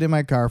just laid in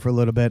my car for a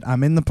little bit.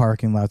 I'm in the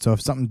parking lot, so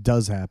if something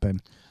does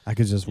happen, I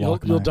could just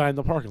walk You'll by. die in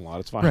the parking lot.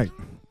 It's fine. Right.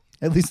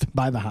 At least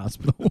by the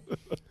hospital.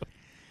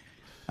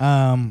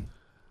 And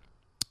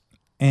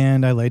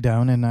I laid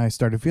down and I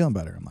started feeling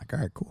better. I'm like, all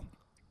right, cool.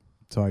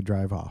 So I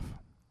drive off.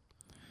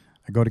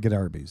 I go to get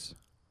Arby's.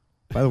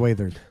 By the way,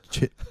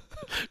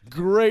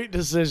 Great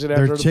decision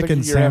Their after chicken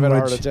thinking you're having a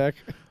heart sandwich. attack.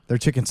 their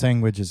chicken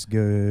sandwich is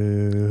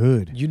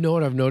good. You know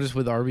what I've noticed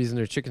with Arby's and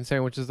their chicken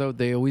sandwiches, though?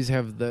 They always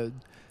have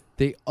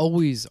they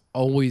always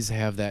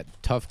have that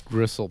tough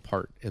gristle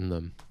part in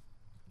them.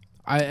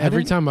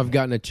 Every time I've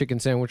gotten a chicken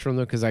sandwich from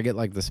them, because I get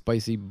like the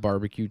spicy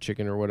barbecue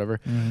chicken or whatever,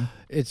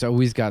 it's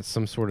always got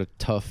some sort of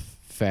tough,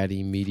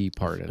 fatty, meaty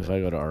part in If it. I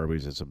go to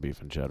Arby's, it's a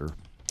beef and cheddar.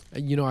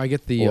 You know, I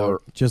get the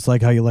Just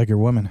like how you like your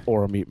woman.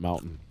 Or a meat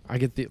mountain. I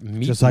get the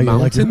meat Just how you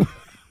like mountain. your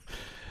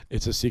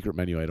It's a secret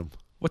menu item.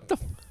 What the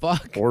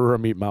fuck? Order a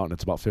meat mountain.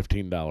 It's about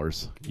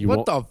 $15.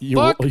 What the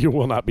fuck? You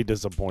will not be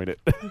disappointed.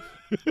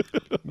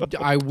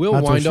 I will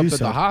That's what wind up she at said.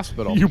 the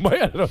hospital. You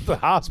might end up at the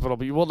hospital,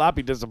 but you will not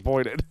be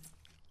disappointed.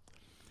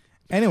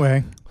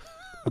 Anyway,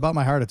 about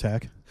my heart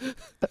attack.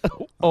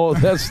 Oh,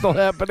 that's still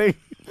happening?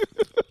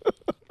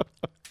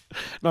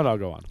 No,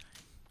 go on.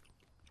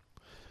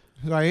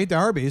 So I ate the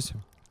Arby's,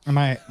 and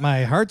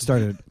my heart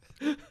started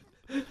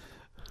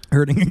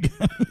hurting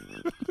again.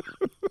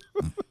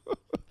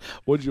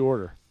 What'd you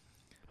order?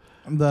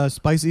 The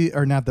spicy,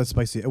 or not the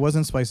spicy. It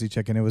wasn't spicy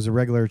chicken. It was a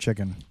regular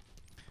chicken.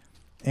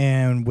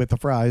 And with the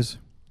fries,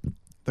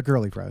 the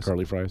curly fries.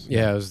 Curly fries?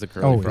 Yeah, it was the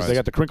curly Always. fries. They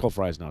got the crinkle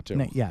fries now, too.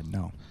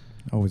 No.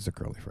 Always the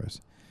curly fries.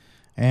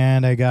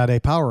 And I got a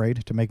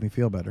Powerade to make me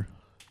feel better.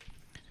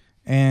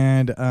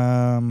 And,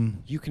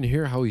 You can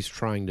hear how he's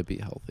trying to be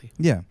healthy.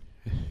 yeah.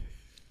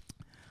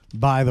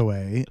 By the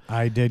way,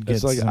 I did get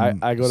It's like some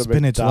I go to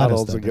spinach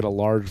McDonald's lettuce and get a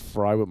large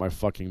fry with my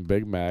fucking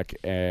Big Mac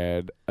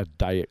and a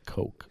Diet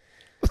Coke,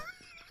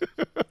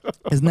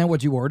 Isn't that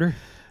what you order?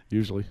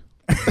 usually.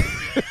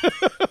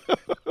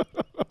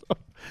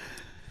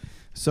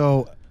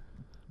 So,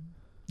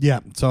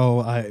 yeah.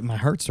 So my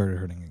heart started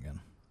hurting again.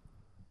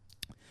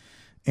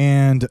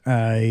 And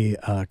I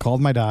called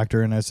my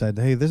doctor and I said,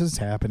 hey, this is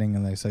happening.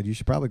 And they said, you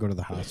should probably go to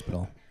the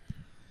hospital.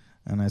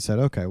 And I said,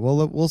 okay,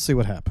 well, we'll see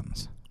what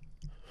happens.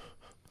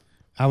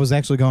 I was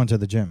actually going to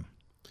the gym.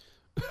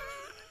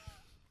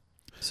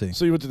 See.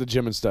 So you went to the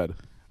gym instead?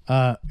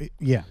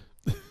 Yeah.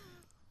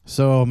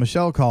 So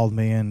Michelle called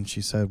me and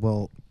she said,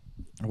 well,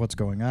 what's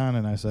going on?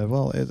 And I said,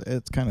 well,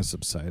 it's kind of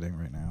subsiding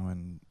right now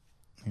and,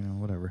 you know,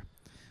 whatever.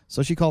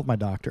 So she called my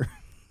doctor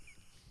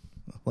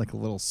like a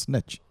little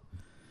snitch.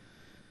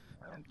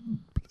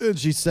 And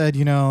she said,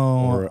 you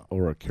know,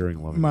 Or a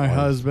caring, loving my wife.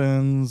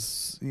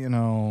 husband's, you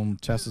know,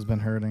 chest has been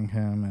hurting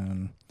him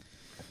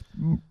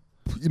and,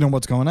 you know,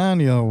 what's going on?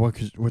 You know,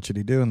 what should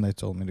he do? And they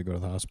told me to go to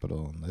the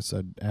hospital. And they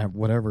said,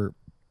 whatever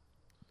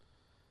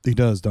he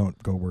does,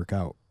 don't go work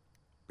out,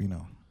 you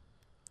know,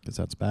 because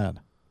that's bad.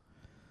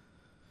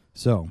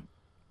 So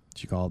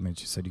she called me and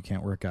she said, you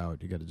can't work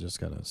out. You just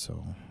gotta.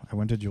 So I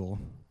went to Jewel.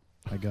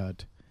 I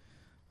got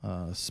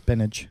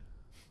spinach.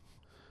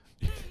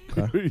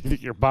 You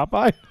think you're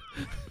Popeye?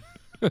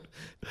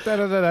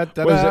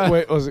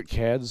 Was it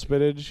canned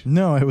spinach?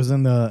 No, it was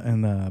in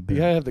the You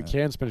gotta have the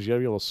canned spinach. You gotta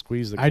be able to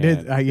squeeze the can. I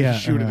did, yeah,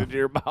 Shoot I it know. into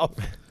your mouth.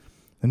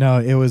 No,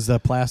 it was the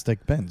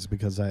plastic bins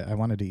because I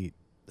wanted to eat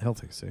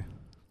healthy. See,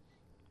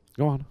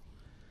 Go on.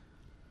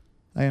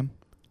 I am.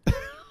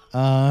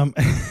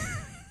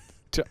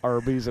 To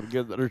Arby's and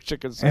get their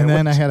chicken sandwich. And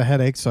then I had a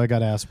headache, so I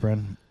got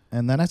aspirin.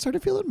 And then I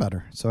started feeling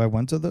better. So I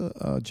went to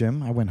the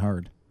gym. I went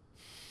hard.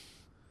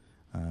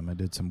 I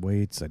did some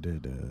weights. I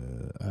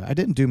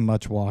didn't do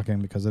much walking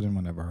because I didn't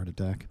want to have a heart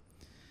attack.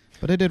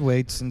 But I did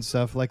weights and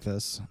stuff like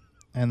this.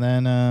 And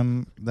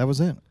then that was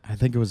it. I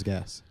think it was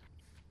gas.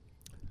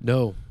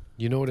 No.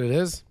 You know what it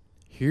is?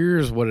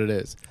 Here's what it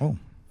is. Oh.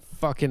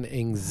 Fucking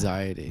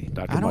anxiety.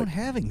 Dr. I don't Mike.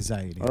 have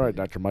anxiety. All right,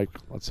 Dr. Mike,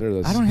 let's hear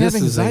this. I don't have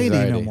This is anxiety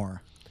no anxiety.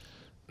 more.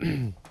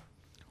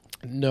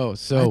 No,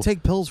 so I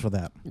take pills for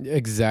that.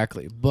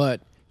 exactly.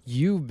 But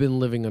you've been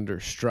living under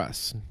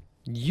stress.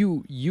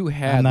 You I'm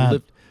had not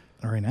lived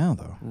right now,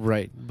 though.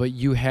 right, but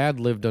you had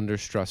lived under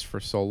stress for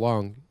so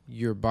long.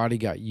 Your body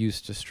got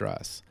used to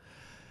stress.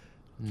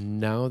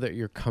 Now that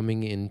you're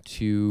coming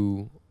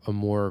into a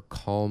more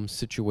calm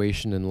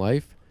situation in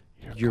life,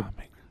 your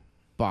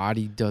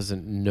body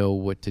doesn't know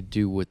what to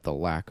do with the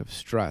lack of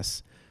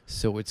stress.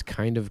 So it's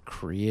kind of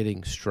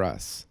creating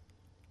stress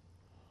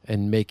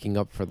and making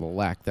up for the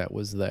lack that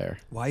was there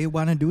Why you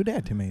want to do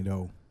that to me,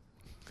 though?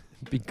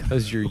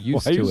 because you're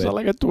used Why to you it. sound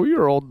like a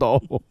 2-year-old,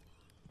 though?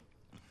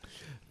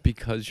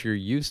 Because you're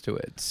used to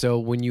it. So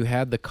when you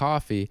had the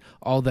coffee,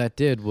 all that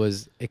did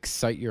was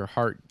excite your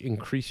heart,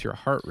 increase your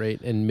heart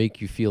rate, and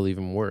make you feel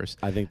even worse.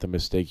 I think the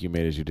mistake you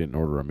made is you didn't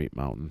order a meat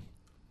mountain.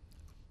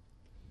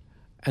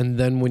 And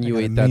then when I you got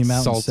a ate that Mean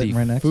Mountain salty sitting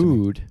right next to me.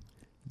 food,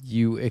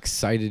 you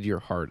excited your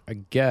heart.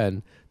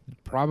 Again,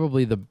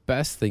 probably the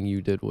best thing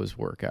you did was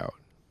work out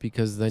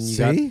because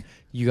then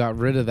you got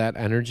rid of that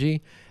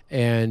energy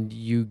and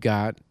you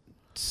got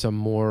some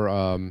more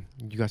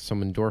you got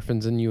some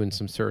endorphins in you and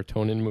some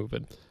serotonin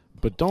moving.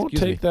 But don't Excuse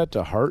take me. that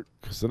to heart,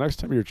 because the next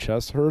time your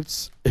chest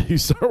hurts, you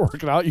start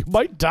working out, you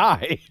might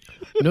die.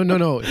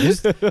 No.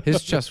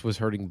 His chest was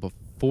hurting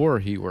before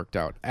he worked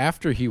out.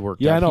 After he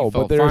worked Yeah, out, I know, he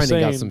felt but fine and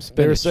got some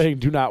they're spinach. saying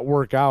do not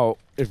work out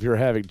if you're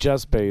having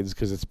chest pains,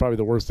 because it's probably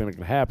the worst thing that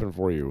can happen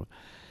for you.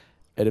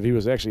 And if he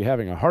was actually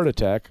having a heart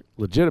attack,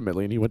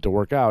 legitimately, and he went to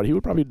work out, he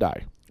would probably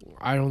die.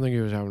 I don't think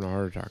he was having a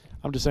heart attack.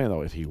 I'm just saying,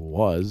 though, if he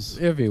was.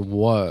 If he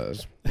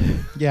was.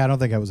 Yeah, I don't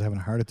think I was having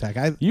a heart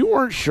attack. You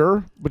weren't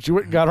sure, but you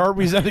went and got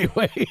Arby's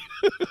anyway.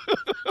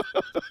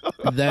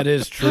 That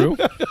is true.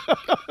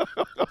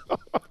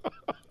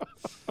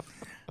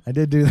 I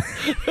did do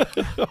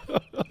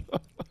that.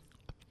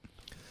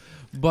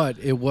 But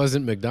it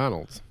wasn't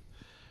McDonald's.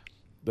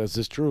 This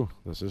is true.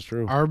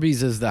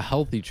 Arby's is the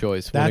healthy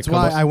choice. When That's it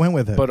why comes- I went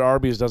with it. But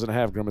Arby's doesn't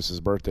have Grimace's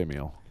birthday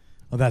meal.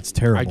 Oh, that's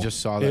terrible. I just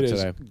saw that It is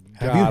today.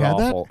 Have you had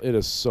that? awful. It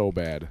is so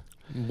bad.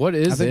 What I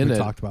is think in we it?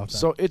 talked about that.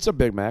 So it's a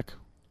Big Mac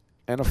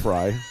and a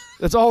fry.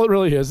 That's all it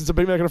really is. It's a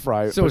Big Mac and a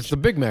fry. So it's the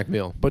Big Mac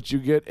meal. But you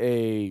get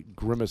a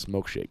Grimace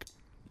milkshake,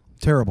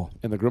 terrible.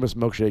 and the Grimace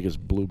milkshake is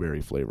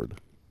blueberry flavored.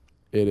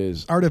 It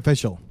is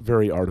Artificial.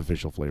 very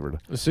artificial flavored.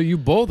 So you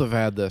both have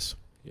had this.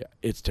 Yeah,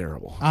 it's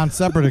terrible. On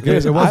separate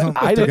occasions. It Listen,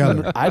 wasn't I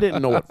together.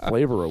 didn't know what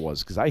flavor it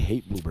was because I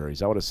hate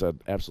blueberries. I would have said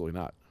absolutely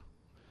not.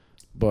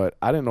 But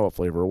I didn't know what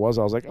flavor it was.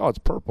 I was like, oh, it's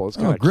purple. It's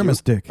kind of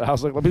Grimace dick. I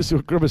was like, let me see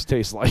what Grimace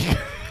tastes like.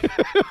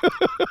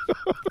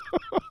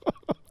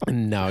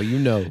 And now you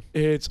know.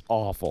 It's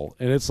awful.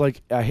 And it's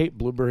like, I hate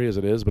blueberry as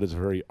it is, but it's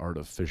very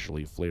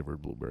artificially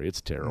flavored blueberry.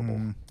 It's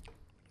terrible.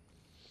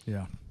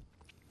 Yeah.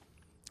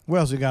 What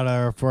else you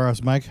got for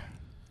us, Mike?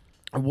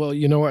 Well,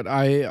 you know what?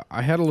 I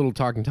had a little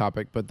talking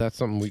topic, but that's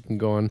something we can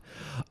go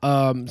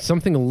on.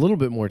 Something a little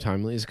bit more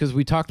timely is because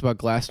we talked about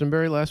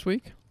Glastonbury last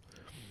week.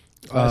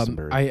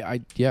 Glastonbury.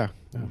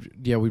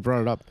 Yeah, we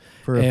brought it up.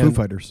 For And- Foo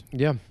Fighters.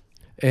 Yeah.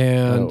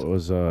 And it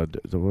was, what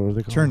were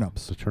they called?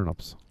 Turnips. The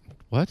turnips.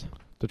 what?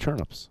 The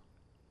turnips.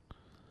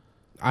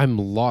 I'm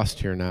lost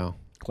here now.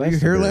 Were you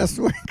here last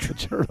week? The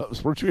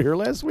turnips. Weren't you here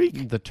last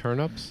week? The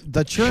turnips?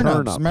 The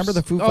Churnups. Churnups. Remember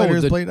the Foo Oh,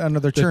 Fighters the- played under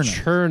the The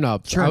Churnups?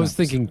 churnups. I was Churnups.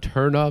 thinking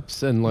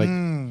turnips and like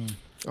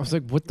I was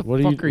like, what the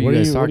fuck are you what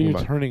guys what talking are you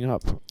about? turning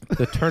up?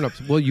 The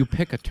turnips. Well, you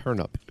pick a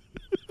turnip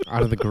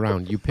out of the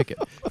ground. You pick it.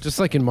 Just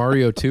like in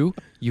Mario 2,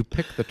 you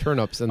pick the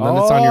turnips and then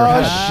it's on your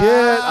head.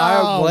 Shit.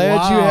 I'm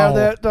glad you have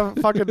wow.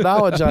 that fucking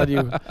knowledge on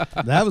you.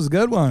 That was a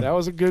good one. That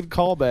was a good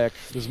callback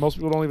because most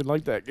people don't even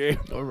like that game.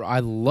 I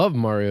love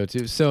Mario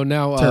 2. So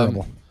now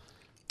Terrible.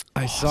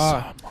 I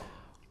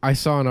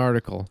saw an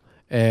article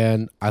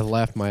and I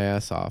laughed my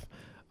ass off.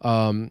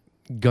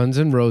 Guns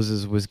N'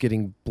 Roses was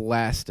getting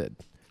blasted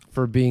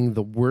for being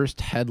the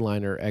worst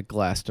headliner at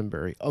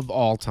Glastonbury of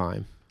all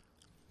time.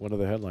 When are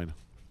the headline?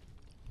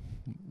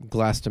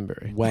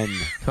 Glastonbury. When?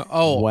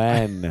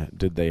 When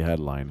did they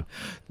headline?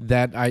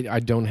 That I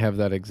don't have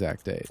that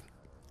exact date.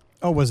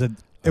 Oh, was it?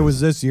 It was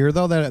this year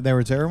though that they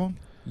were terrible.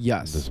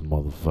 Yes. This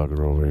motherfucker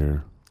over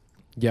here.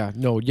 Yeah.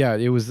 No. Yeah.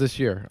 It was this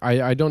year.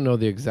 I don't know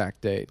the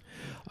exact date.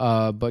 But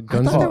I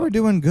Guns thought they N' were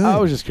doing good. I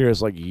was just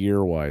curious, like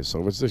year-wise.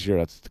 So if it's this year,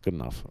 that's good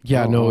enough.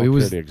 Yeah. I don't No. care It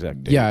was the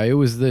exact date. Yeah. It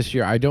was this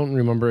year. I don't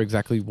remember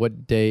exactly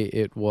what day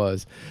it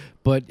was,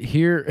 but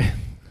here.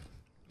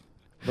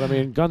 But I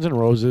mean, Guns N'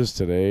 Roses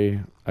today,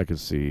 I could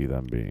see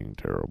them being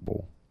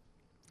terrible.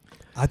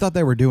 I thought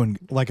they were doing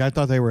I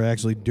thought they were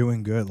actually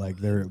doing good. Like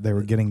they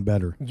were getting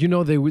better. You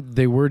know, they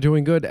were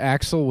doing good.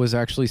 Axl was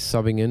actually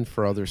subbing in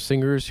for other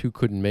singers who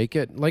couldn't make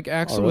it. Like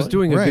Axl was really?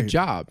 doing a Right. good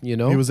job. You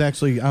know, He was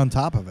actually on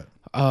top of it.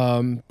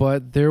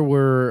 But there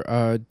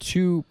were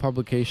 2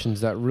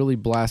 publications that really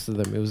blasted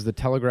them. It was the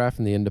Telegraph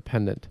and the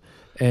Independent.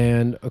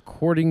 And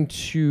according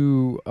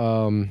to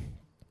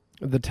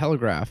the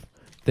Telegraph,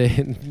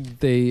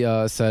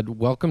 they said,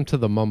 "Welcome to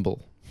the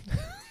mumble."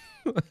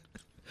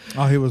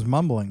 Oh, he was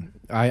mumbling.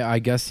 I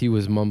guess he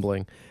was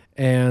mumbling.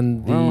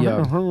 And the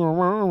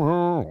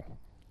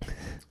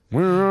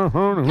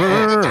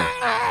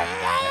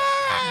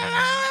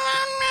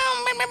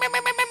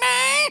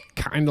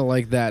kind of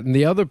like that. And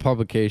the other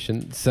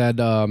publication said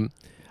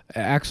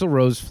Axl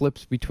Rose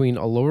flips between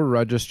a lower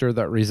register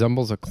that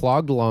resembles a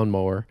clogged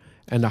lawnmower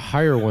and a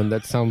higher one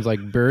that sounds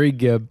like Barry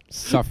Gibb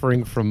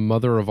suffering from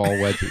mother of all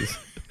wedgies.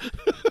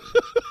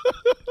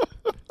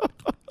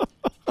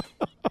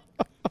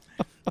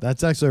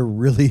 That's actually a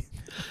really,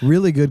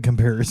 really good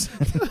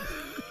comparison.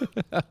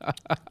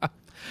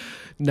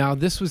 Now,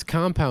 this was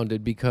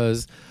compounded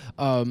because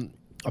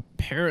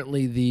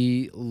apparently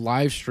the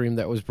live stream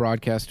that was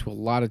broadcast to a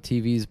lot of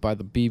TVs by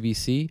the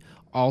BBC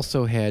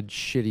also had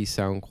shitty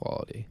sound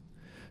quality.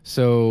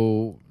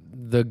 So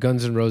the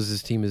Guns N'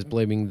 Roses team is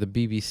blaming the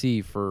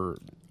BBC for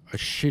a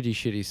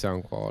shitty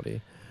sound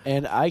quality.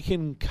 And I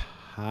can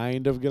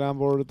kind of get on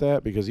board with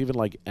that because even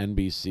like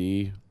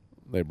NBC,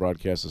 they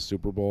broadcast the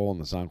Super Bowl and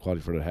the sound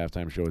quality for the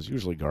halftime show is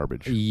usually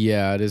garbage.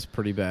 Yeah, it is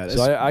pretty bad.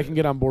 So I can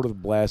get on board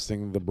with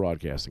blasting the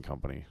broadcasting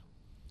company.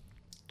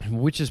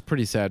 Which is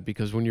pretty sad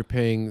because when you're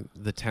paying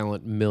the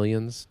talent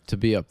millions to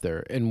be up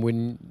there and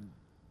when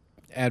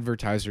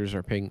advertisers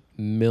are paying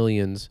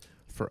millions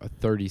for a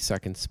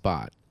 30-second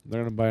spot.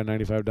 They're going to buy a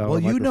 $95 Well,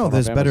 you know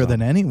this better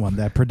than anyone.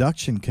 That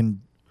production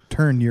can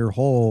turn your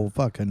whole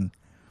fucking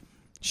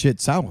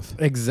shit south.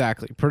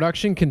 Exactly.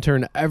 Production can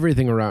turn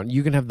everything around.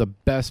 You can have the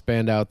best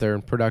band out there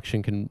and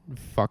production can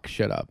fuck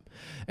shit up.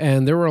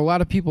 And there were a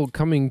lot of people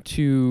coming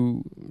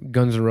to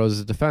Guns N'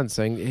 Roses' defense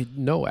saying, hey,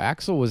 no,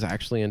 Axl was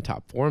actually in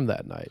top form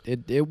that night.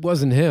 It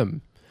wasn't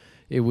him.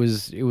 It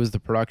was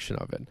the production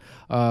of it.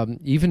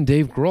 Even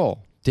Dave Grohl.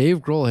 Dave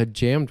Grohl had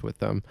jammed with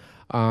them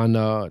on,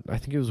 I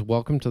think it was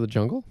Welcome to the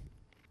Jungle.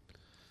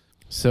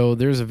 So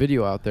there's a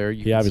video out there.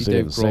 You can see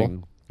Dave Grohl.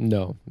 Sing.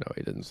 No,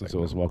 he didn't sing. So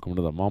it was Welcome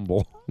to the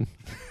Mumble.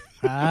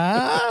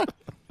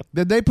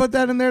 Did they put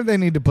that in there? They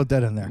need to put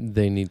that in there.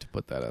 They need to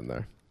put that in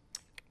there.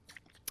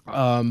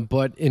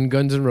 But in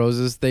Guns N'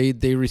 Roses, they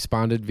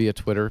responded via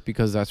Twitter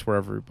because that's where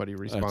everybody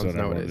responds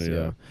nowadays.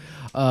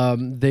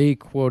 They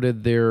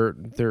quoted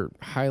their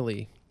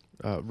highly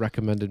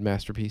recommended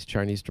masterpiece,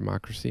 Chinese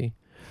Democracy,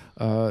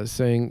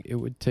 saying it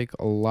would take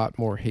a lot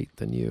more hate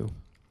than you.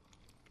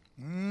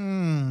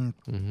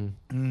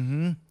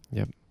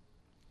 Yep.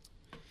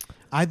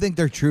 I think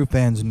their true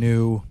fans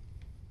knew.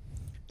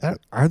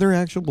 Are there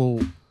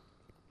actual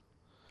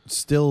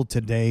still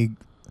today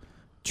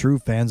true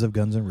fans of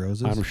Guns N'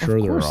 Roses? I'm sure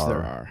of there course are.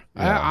 There are.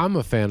 Yeah. I'm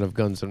a fan of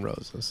Guns N'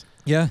 Roses.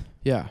 Yeah.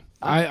 Yeah.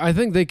 I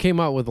think they came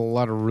out with a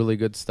lot of really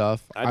good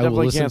stuff. I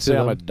definitely will can't say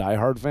them. I'm a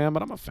diehard fan,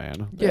 but I'm a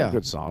fan. They have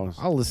good songs.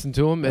 I'll listen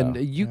to them, and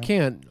you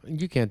Yeah.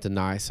 can't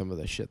deny some of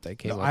the shit they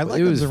came No, up I with.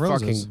 like It was Guns N'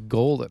 Roses. fucking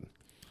golden.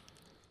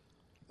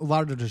 A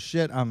lot of the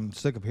shit I'm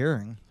sick of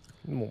hearing.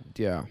 Well,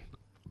 yeah.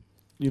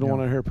 You don't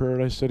want to hear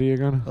Paradise City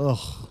again?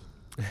 Ugh.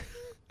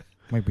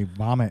 Make me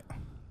vomit.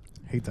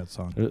 Hate that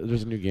song.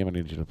 There's a new game I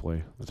need you to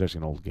play. It's actually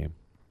an old game.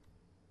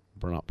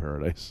 Burnout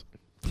Paradise.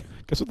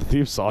 Guess what the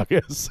theme song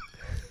is?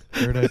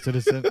 Paradise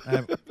Citizen.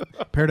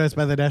 Paradise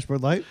by the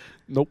Dashboard Light?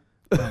 Nope.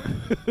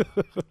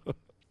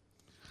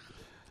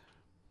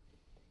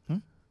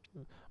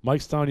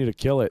 Mike's telling you to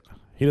kill it.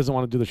 He doesn't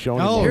want to do the show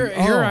anymore.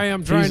 Here I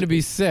am trying to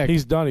be sick.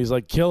 He's done. He's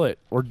like, kill it.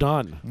 We're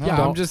done. Yeah,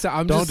 Don't- I'm just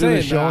don't saying. do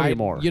the show that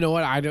anymore. You know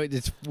what? I don't.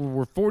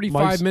 We're 45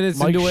 Mike's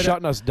minutes into it.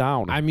 shutting us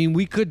down. I mean,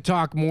 we could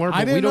talk more, but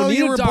I didn't we don't know need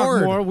you to were talk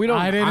bored. more. We don't.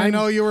 I didn't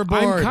know you were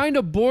bored. I'm kind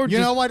of bored. You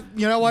just know what?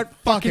 You know what? Fuck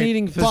fucking it.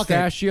 eating Fuck it.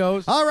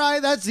 pistachios. All right,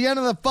 that's the end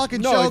of the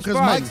fucking No, show it's because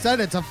fine. Mike said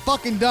it's a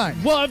fucking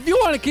done. Well, if you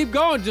want to keep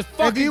going, just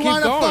fucking If you keep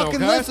want to going. fucking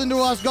Okay? listen to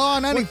us, go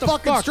on any What the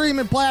fucking fuck?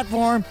 streaming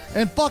platform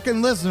and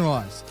fucking listen to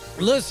us.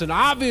 Listen,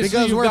 obviously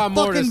Because you've we're got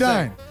more to fucking say.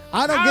 done.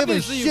 I don't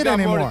Obviously give you've a shit got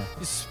more to- anymore.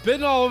 You're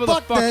spitting all over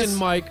Fuck the fucking this.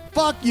 mic.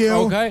 Fuck you.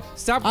 Okay?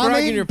 Stop I'm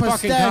bragging eating your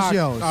fucking cock.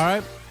 pistachios. All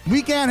right?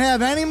 We can't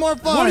have any more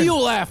fun. What are you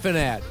laughing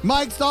at?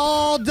 Mike's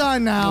all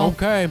done now.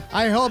 Okay.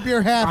 I hope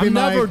you're happy, I'm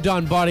Mike. never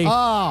done, buddy.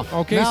 Oh,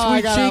 Okay, now I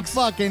sweet gotta cheeks.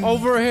 fucking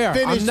Over here.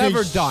 finish I'm never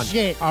this done.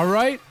 shit. All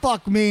right?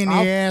 Fuck me in the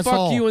I'll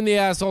asshole. fuck you in the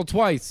asshole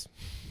twice.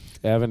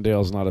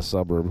 Avondale's not a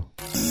suburb.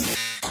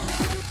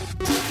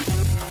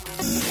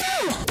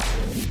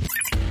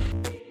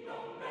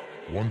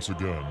 Once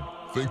again,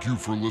 thank you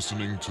for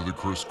listening to The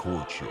Chris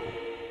Court Show.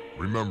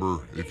 Remember,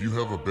 if you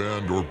have a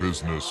band or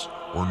business,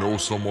 or know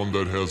someone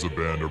that has a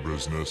band or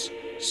business,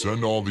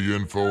 send all the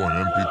info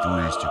and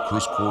MP3s to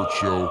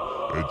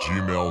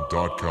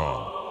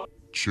chriscourtshow@gmail.com.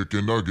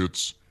 Chicken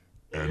nuggets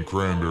and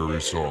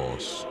cranberry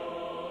sauce.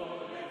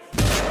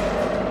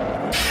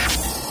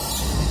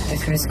 The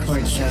Chris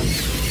Court Show.